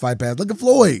always fight past. Look at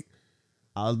Floyd,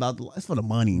 I was about to lie. It's for the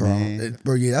money, bro. man.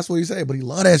 Bro, yeah, that's what he said. But he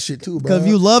love that shit too, bro. Because if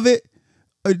you love it,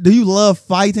 do you love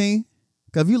fighting?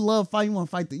 Because if you love fighting,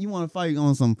 you want to fight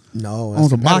on some that's boxing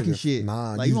competitive. shit.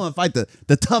 Nah, like you want to fight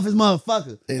the toughest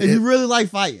motherfucker. If you really like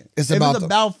fighting, it's if about it's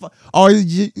about or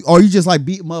you just like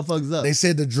beating motherfuckers up. They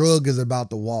said the drug is about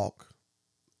the walk.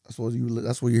 That's what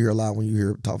you hear a lot when you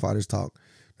hear top fighters talk.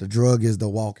 The drug is the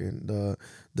walking,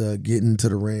 the getting to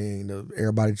the ring, the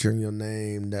everybody cheering your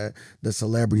name, that the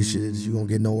celebrity shit. You gonna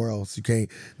get nowhere else. You can't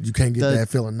get that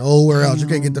feeling nowhere else. You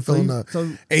can't get the feeling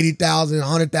of 80,000,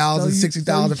 100,000,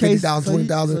 60,000, 50,000,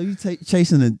 20,000. So you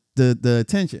chasing the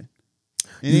attention.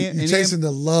 You chasing the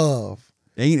love.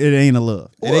 It ain't a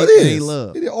love. Well, it ain't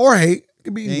love. Or hate. It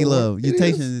could be It ain't love. You're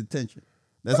chasing the attention.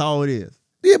 That's all it is.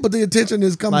 Yeah, but the attention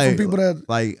is coming from people that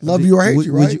like love you or hate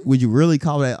you, right? Would you really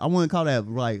call that? I wouldn't call that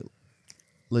like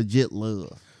legit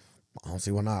love. I don't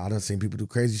see why not. I done seen people do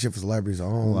crazy shit for celebrities. I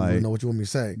don't even know what you want me to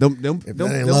say. If that ain't them,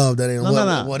 love, that ain't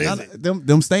love. No. What is it?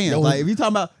 Them stands. Like if you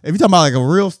talking about like a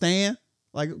real stand,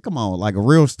 like come on, like a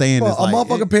real stand Bro, is like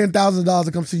motherfucker paying $1,000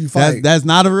 to come see you fight. That's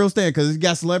not a real stand because it's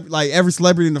got celebrity. Like every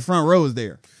celebrity in the front row is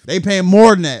there. They paying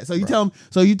more than that. So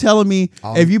you telling me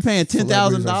if you paying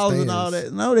 $10,000 and all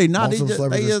that? No, they not.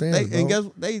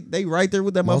 They right there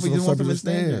with that motherfucker. Just want them to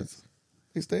stand.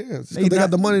 They stands. They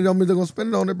got the money. Don't mean they're gonna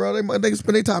spend it on it, bro. They can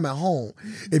spend their time at home.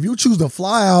 If you choose to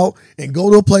fly out and go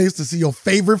to a place to see your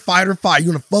favorite fighter fight, you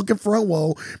in the fucking front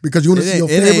row because you want to see your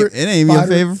favorite. It ain't even your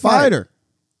favorite fighter.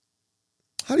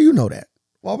 How do you know that?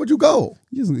 Why would you go?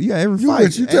 You got every fight.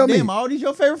 Rich, you tell me. Damn, all these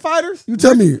your favorite fighters? You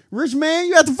tell me. Rich man,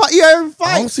 you have to fight. You have every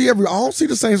fight. I don't see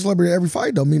the same celebrity every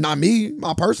fight though. I mean, not me,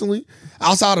 not personally.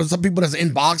 Outside of some people that's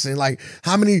in boxing, like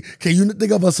how many can you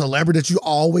think of a celebrity that you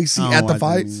always see at the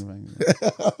fights?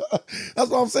 That's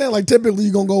what I'm saying. Like typically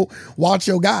you're gonna go watch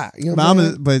your guy. You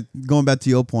know but going back to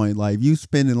your point, like if you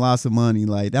spending lots of money,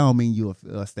 like that don't mean you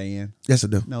a stand. Yes, it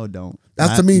do. No, it don't.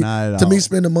 That's to me,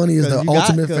 spending money is the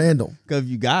ultimate fandom. Because if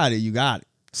you got it, you got it.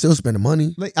 Still spending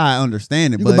money. Like, I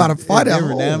understand it, you but about to fight at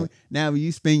home. Now, when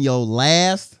you spend your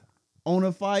last on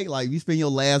a fight, like you spend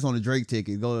your last on a Drake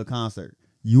ticket, go to a concert,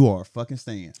 you are a fucking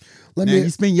stand. You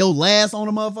spend your last on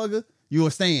a motherfucker, you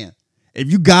a stand. If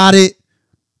you got it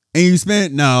and you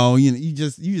spend you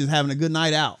just having a good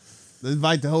night out. Let's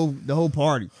invite the whole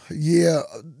party. Yeah,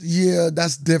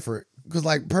 that's different. Because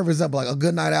like perfect example, like a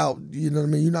good night out, you know what I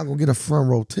mean? You're not gonna get a front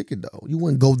row ticket though. You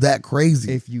wouldn't go that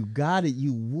crazy. If you got it,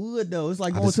 you would though. It's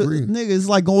like it's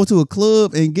like going to a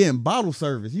club and getting bottle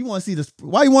service. You want to see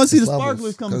why you want to see the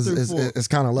sparklers coming through? It's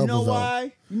kind of levels. You know though.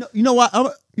 why? You know why?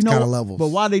 You know kind of levels. But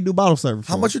why they do bottle service?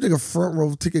 How much you think a front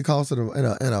row ticket costs in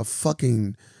a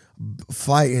fucking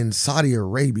fight in Saudi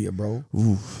Arabia, bro?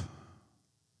 Oof.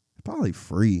 Probably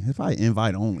free. It's probably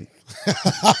invite only.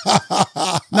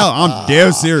 No, I'm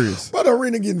dead serious. But the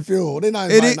arena getting filled. They're not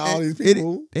inviting all these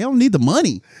people. They don't need the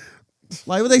money.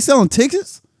 Like, what they selling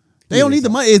tickets? They don't need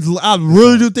the money. I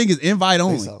really do think it's invite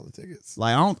only. They selling tickets.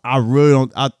 Like, I really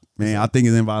don't. I think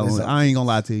it's invite only. I ain't gonna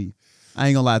lie to you.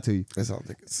 They selling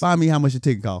tickets. Find me how much your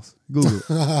ticket costs. Google it.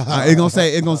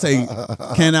 It's gonna say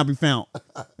cannot be found.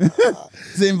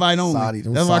 It's invite only.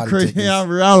 That's why Cristiano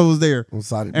Ronaldo was there.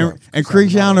 And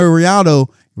Cristiano Ronaldo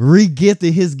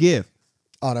re-gifted his gift.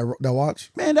 Oh, that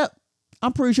watch? Man,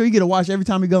 I'm pretty sure you get a watch every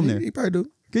time you come there. He probably do.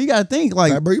 Cause you gotta think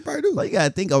like, bro, you probably do. Like you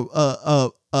gotta think of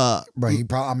bro, he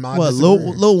probably. I'm not. Well,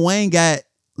 Lil Wayne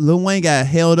got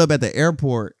held up at the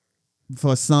airport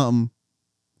for something.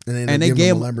 And they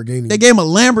gave him a Lamborghini. They gave him a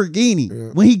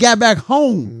Lamborghini when he got back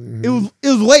home. Mm-hmm. It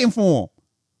was waiting for him.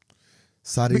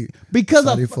 Saudi because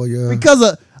of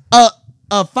a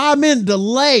 5-minute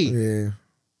delay. Yeah.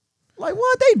 Like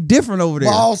what? They different over there.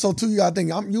 Well, also too, you gotta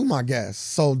think you my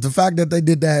guest. So the fact that they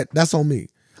did that's on me.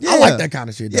 Yeah. I like that kind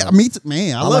of shit. Though. Yeah, me too,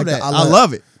 man. I love that. I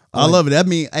love it. I love it. That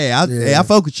mean, I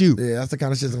fuck with you. Yeah, that's the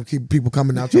kind of shit that's gonna keep people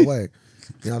coming out your way.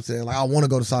 You know what I'm saying? Like I want to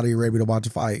go to Saudi Arabia to watch a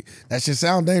fight. That shit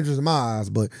sound dangerous in my eyes,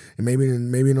 but maybe you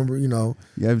know,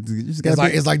 Yeah, you just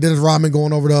it's like Dennis Rodman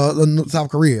going over to South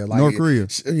Korea, like North Korea.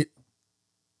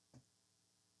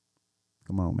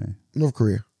 Come on, man. North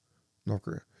Korea.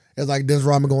 It's like Dennis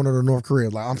Rodman going over to North Korea.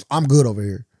 Like I'm good over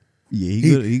here. Yeah,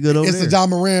 he good over it's there. the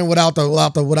John Moran without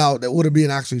that would have been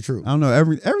actually true. I don't know.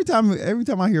 Every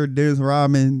time I hear Dennis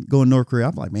Rodman go to North Korea,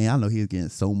 I'm like, man, I know he's getting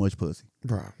so much pussy.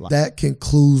 Bro, that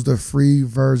concludes the free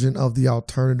version of the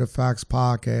Alternative Facts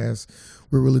podcast.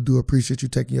 We really do appreciate you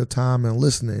taking your time and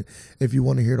listening. If you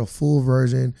want to hear the full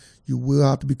version, you will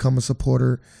have to become a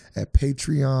supporter at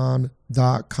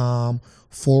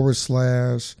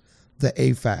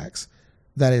patreon.com/theafacts.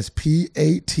 That is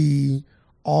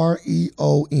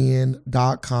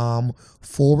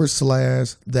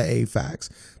patreon.com/theafacts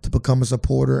to become a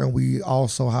supporter. And we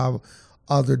also have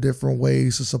other different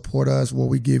ways to support us where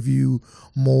we give you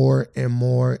more and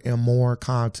more and more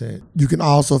content. You can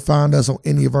also find us on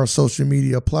any of our social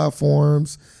media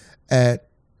platforms at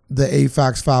the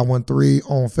AFACS 513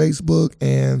 on Facebook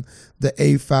and the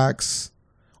AFACS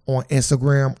on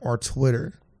Instagram or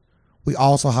Twitter. We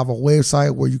also have a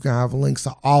website where you can have links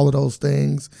to all of those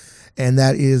things, and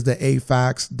that is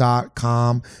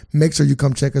theafacts.com. Make sure you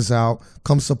come check us out.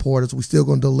 Come support us. We're still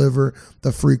going to deliver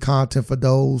the free content for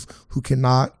those who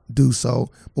cannot do so,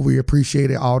 but we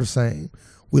appreciate it all the same.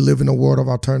 We live in a world of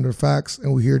alternative facts,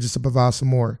 and we're here just to provide some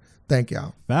more. Thank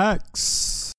y'all. Facts.